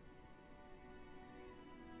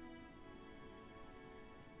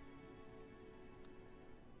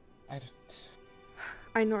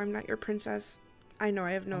 I know I'm not your princess. I know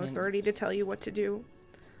I have no authority to tell you what to do.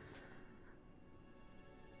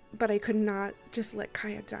 But I could not just let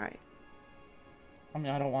Kaya die. I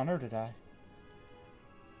mean, I don't want her to die.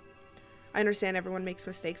 I understand everyone makes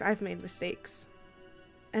mistakes. I've made mistakes.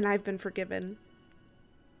 And I've been forgiven.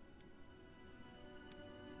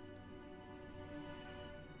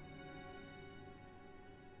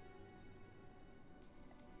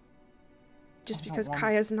 Just because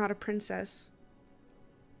Kaya's not a princess.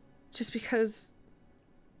 Just because...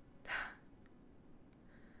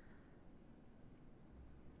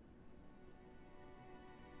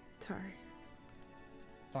 Sorry.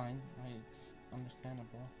 Fine, it's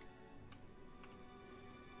understandable.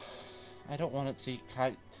 I don't want to see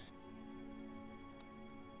Kite.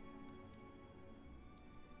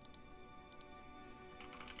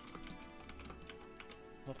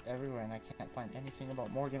 Looked everywhere and I can't find anything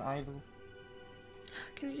about Morgan either.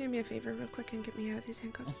 Can you do me a favor real quick and get me out of these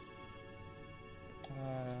handcuffs?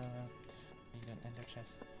 Need an ender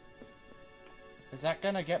chest. Is that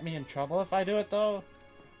gonna get me in trouble if I do it though?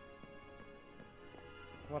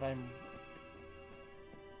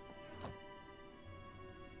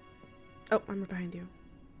 Oh, I'm behind you.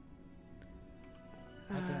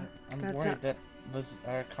 I'm worried that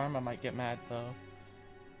Karma might get mad though.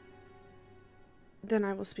 Then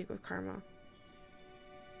I will speak with Karma.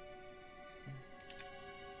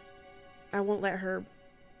 I won't let her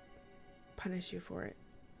punish you for it.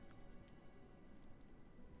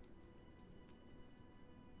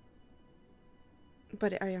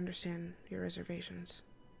 But I understand your reservations.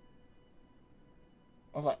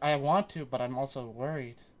 Well, I want to, but I'm also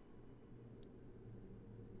worried.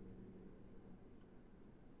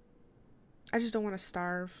 I just don't want to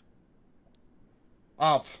starve.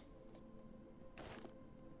 Up.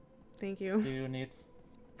 Thank you. Do you need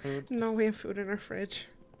food? No, we have food in our fridge.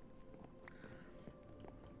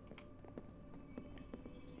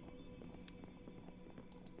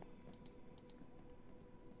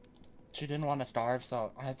 She didn't want to starve,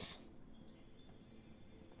 so that's...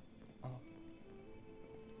 Oh.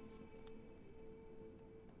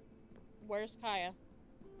 Where's Kaya?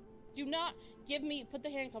 Do not give me... Put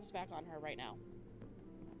the handcuffs back on her right now.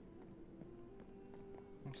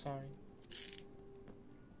 I'm sorry.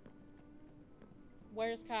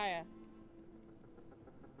 Where's Kaya?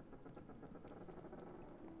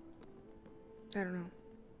 I don't know.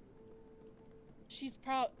 She's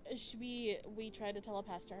we tried to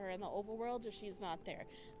telepass to her in the overworld, she's not there.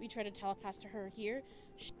 We tried to telepass to her here,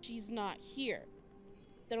 she's not here.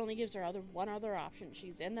 That only gives her one other option.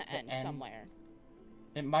 She's in the end somewhere.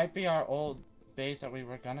 It might be our old base that we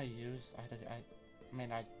were gonna use. I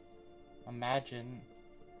mean, I imagine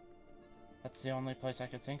that's the only place I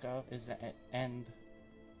could think of is the end.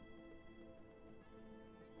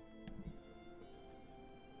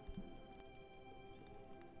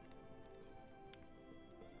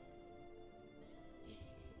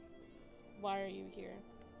 Why are you here?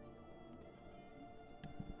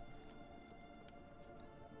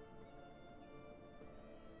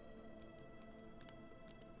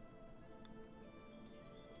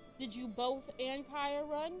 Did you both and Kaya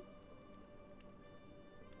run?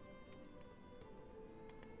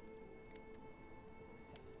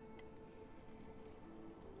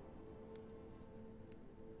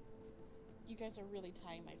 You guys are really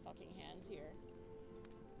tying my fucking hands here.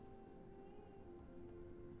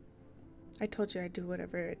 I told you I'd do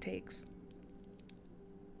whatever it takes.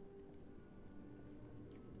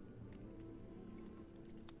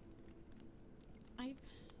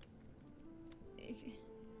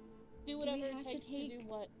 Do whatever it takes to do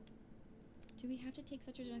what? Do we have to take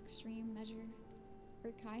such an extreme measure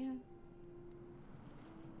for Kaya?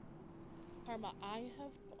 Karma, I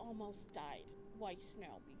have almost died twice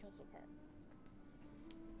now because of her.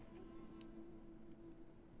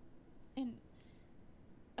 And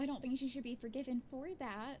I don't think she should be forgiven for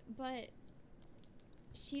that, but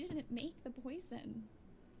she didn't make the poison.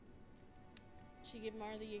 She gave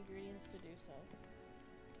Mara the ingredients to do so.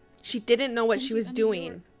 She didn't know what she was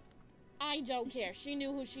doing. I don't care. She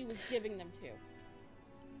knew who she was giving them to.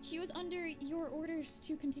 She was under your orders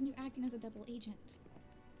to continue acting as a double agent.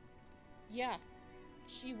 Yeah,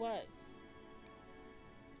 she was.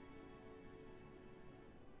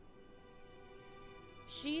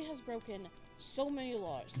 She has broken so many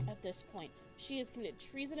laws at this point. She has committed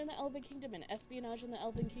treason in the Elven Kingdom and espionage in the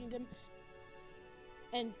Elven Kingdom.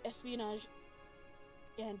 And espionage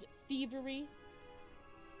and thievery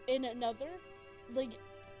in another. Like,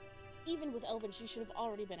 even with Elven, she should have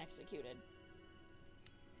already been executed.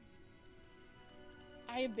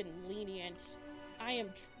 I have been lenient. I am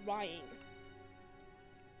trying.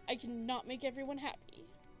 I cannot make everyone happy.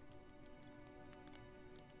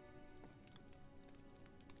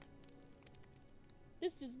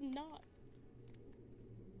 This does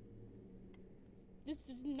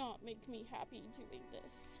not make me happy doing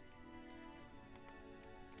this.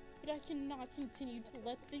 But I cannot continue to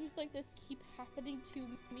let things like this keep happening to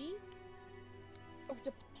me. Or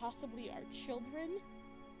to possibly our children.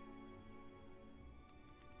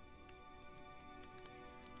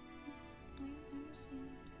 I understand.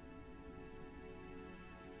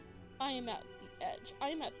 I am at the edge. I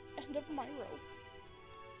am at the end of my rope.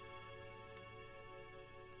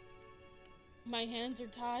 My hands are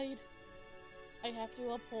tied. I have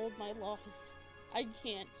to uphold my laws. I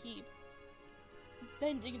can't keep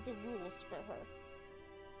bending the rules for her.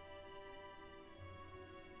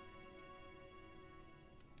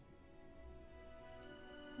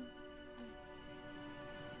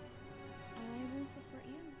 I will support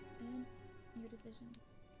you in your decisions.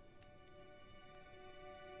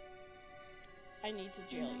 I need to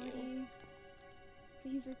jail you. MahoMadi,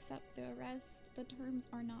 please accept the arrest. The terms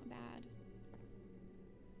are not bad.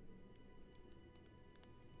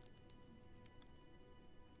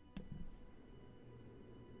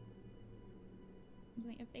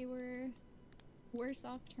 Like, if they were worse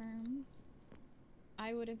off terms,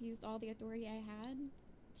 I would have used all the authority I had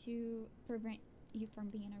to prevent you from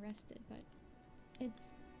being arrested, but it's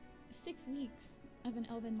 6 weeks of an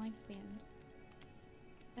elven lifespan.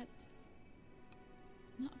 That's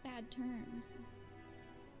not bad terms.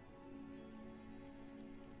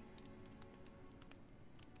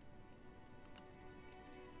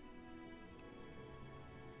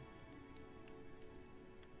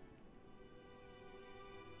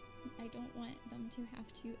 I don't want them to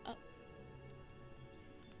have to up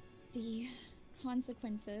the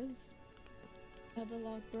consequences of the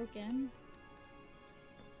laws broken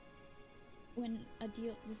when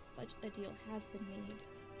such a deal has been made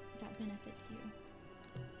that benefits you.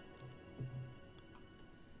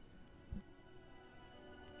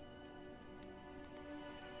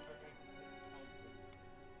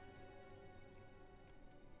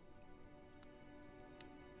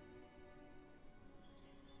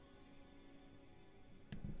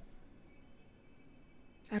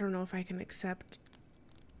 I don't know if I can accept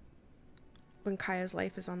when Kaya's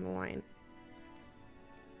life is on the line.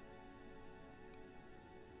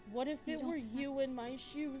 What if it were you in my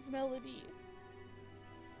shoes, Melody?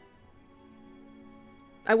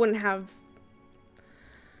 I wouldn't have...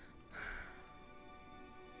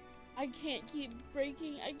 I can't keep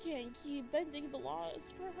I can't keep bending the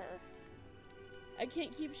laws for her. I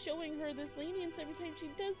can't keep showing her this lenience every time she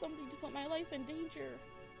does something to put my life in danger.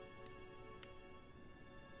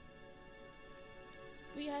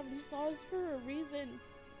 We have these laws for a reason.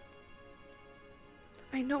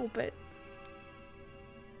 I know, but...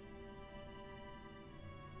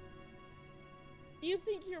 Do you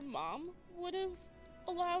think your mom would have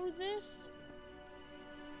allowed this?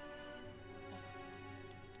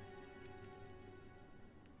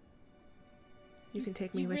 You can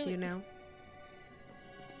take me with you now.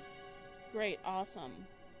 Great, awesome.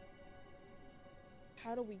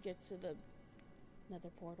 How do we get to the nether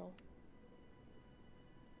portal?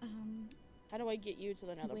 How do I get you to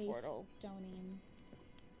the nether portal? Stoning.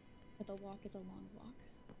 But the walk is a long walk.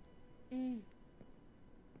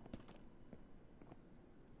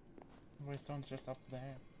 Waystone's just up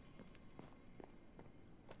there.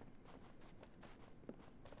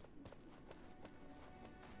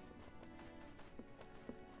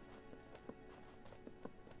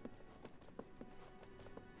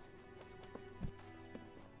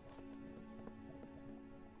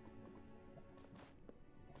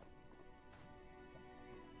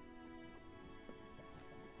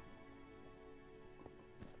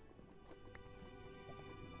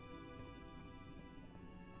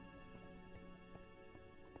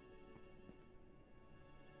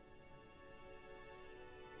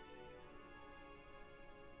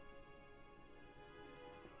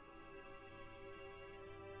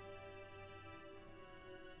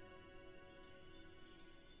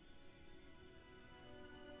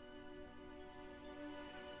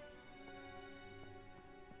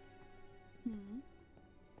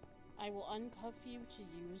 I will uncuff you to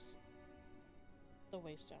use the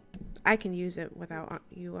waystone. I can use it without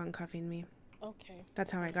you uncuffing me. Okay.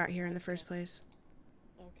 That's how I got here in the first place.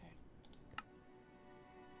 Okay.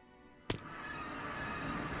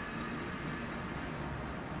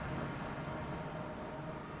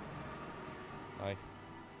 Hi.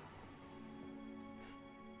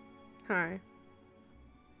 Hi.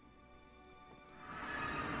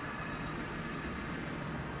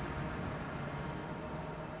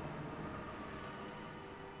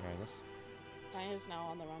 Kaya is now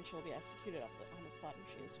on the run. She will be executed on the spot if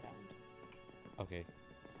she is found. Okay.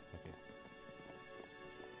 Okay.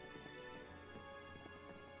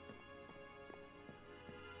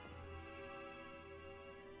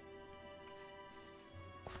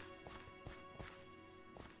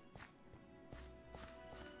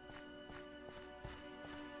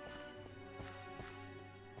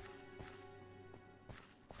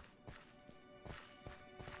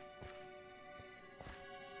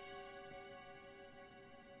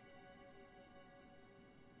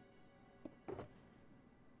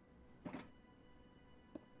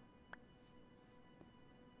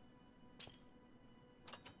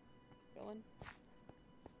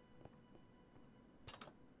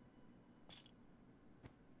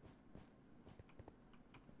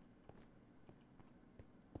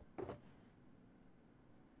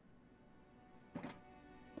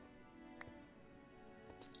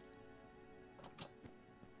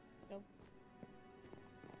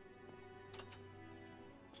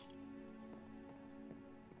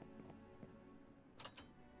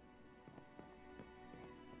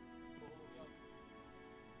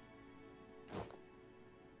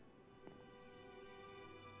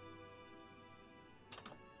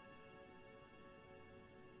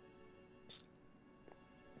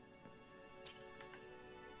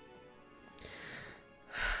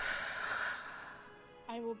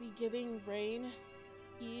 be giving Rain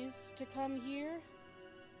keys to come here.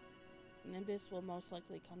 Nimbus will most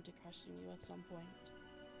likely come to question you at some point.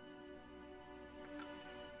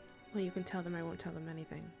 Well, you can tell them I won't tell them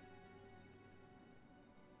anything.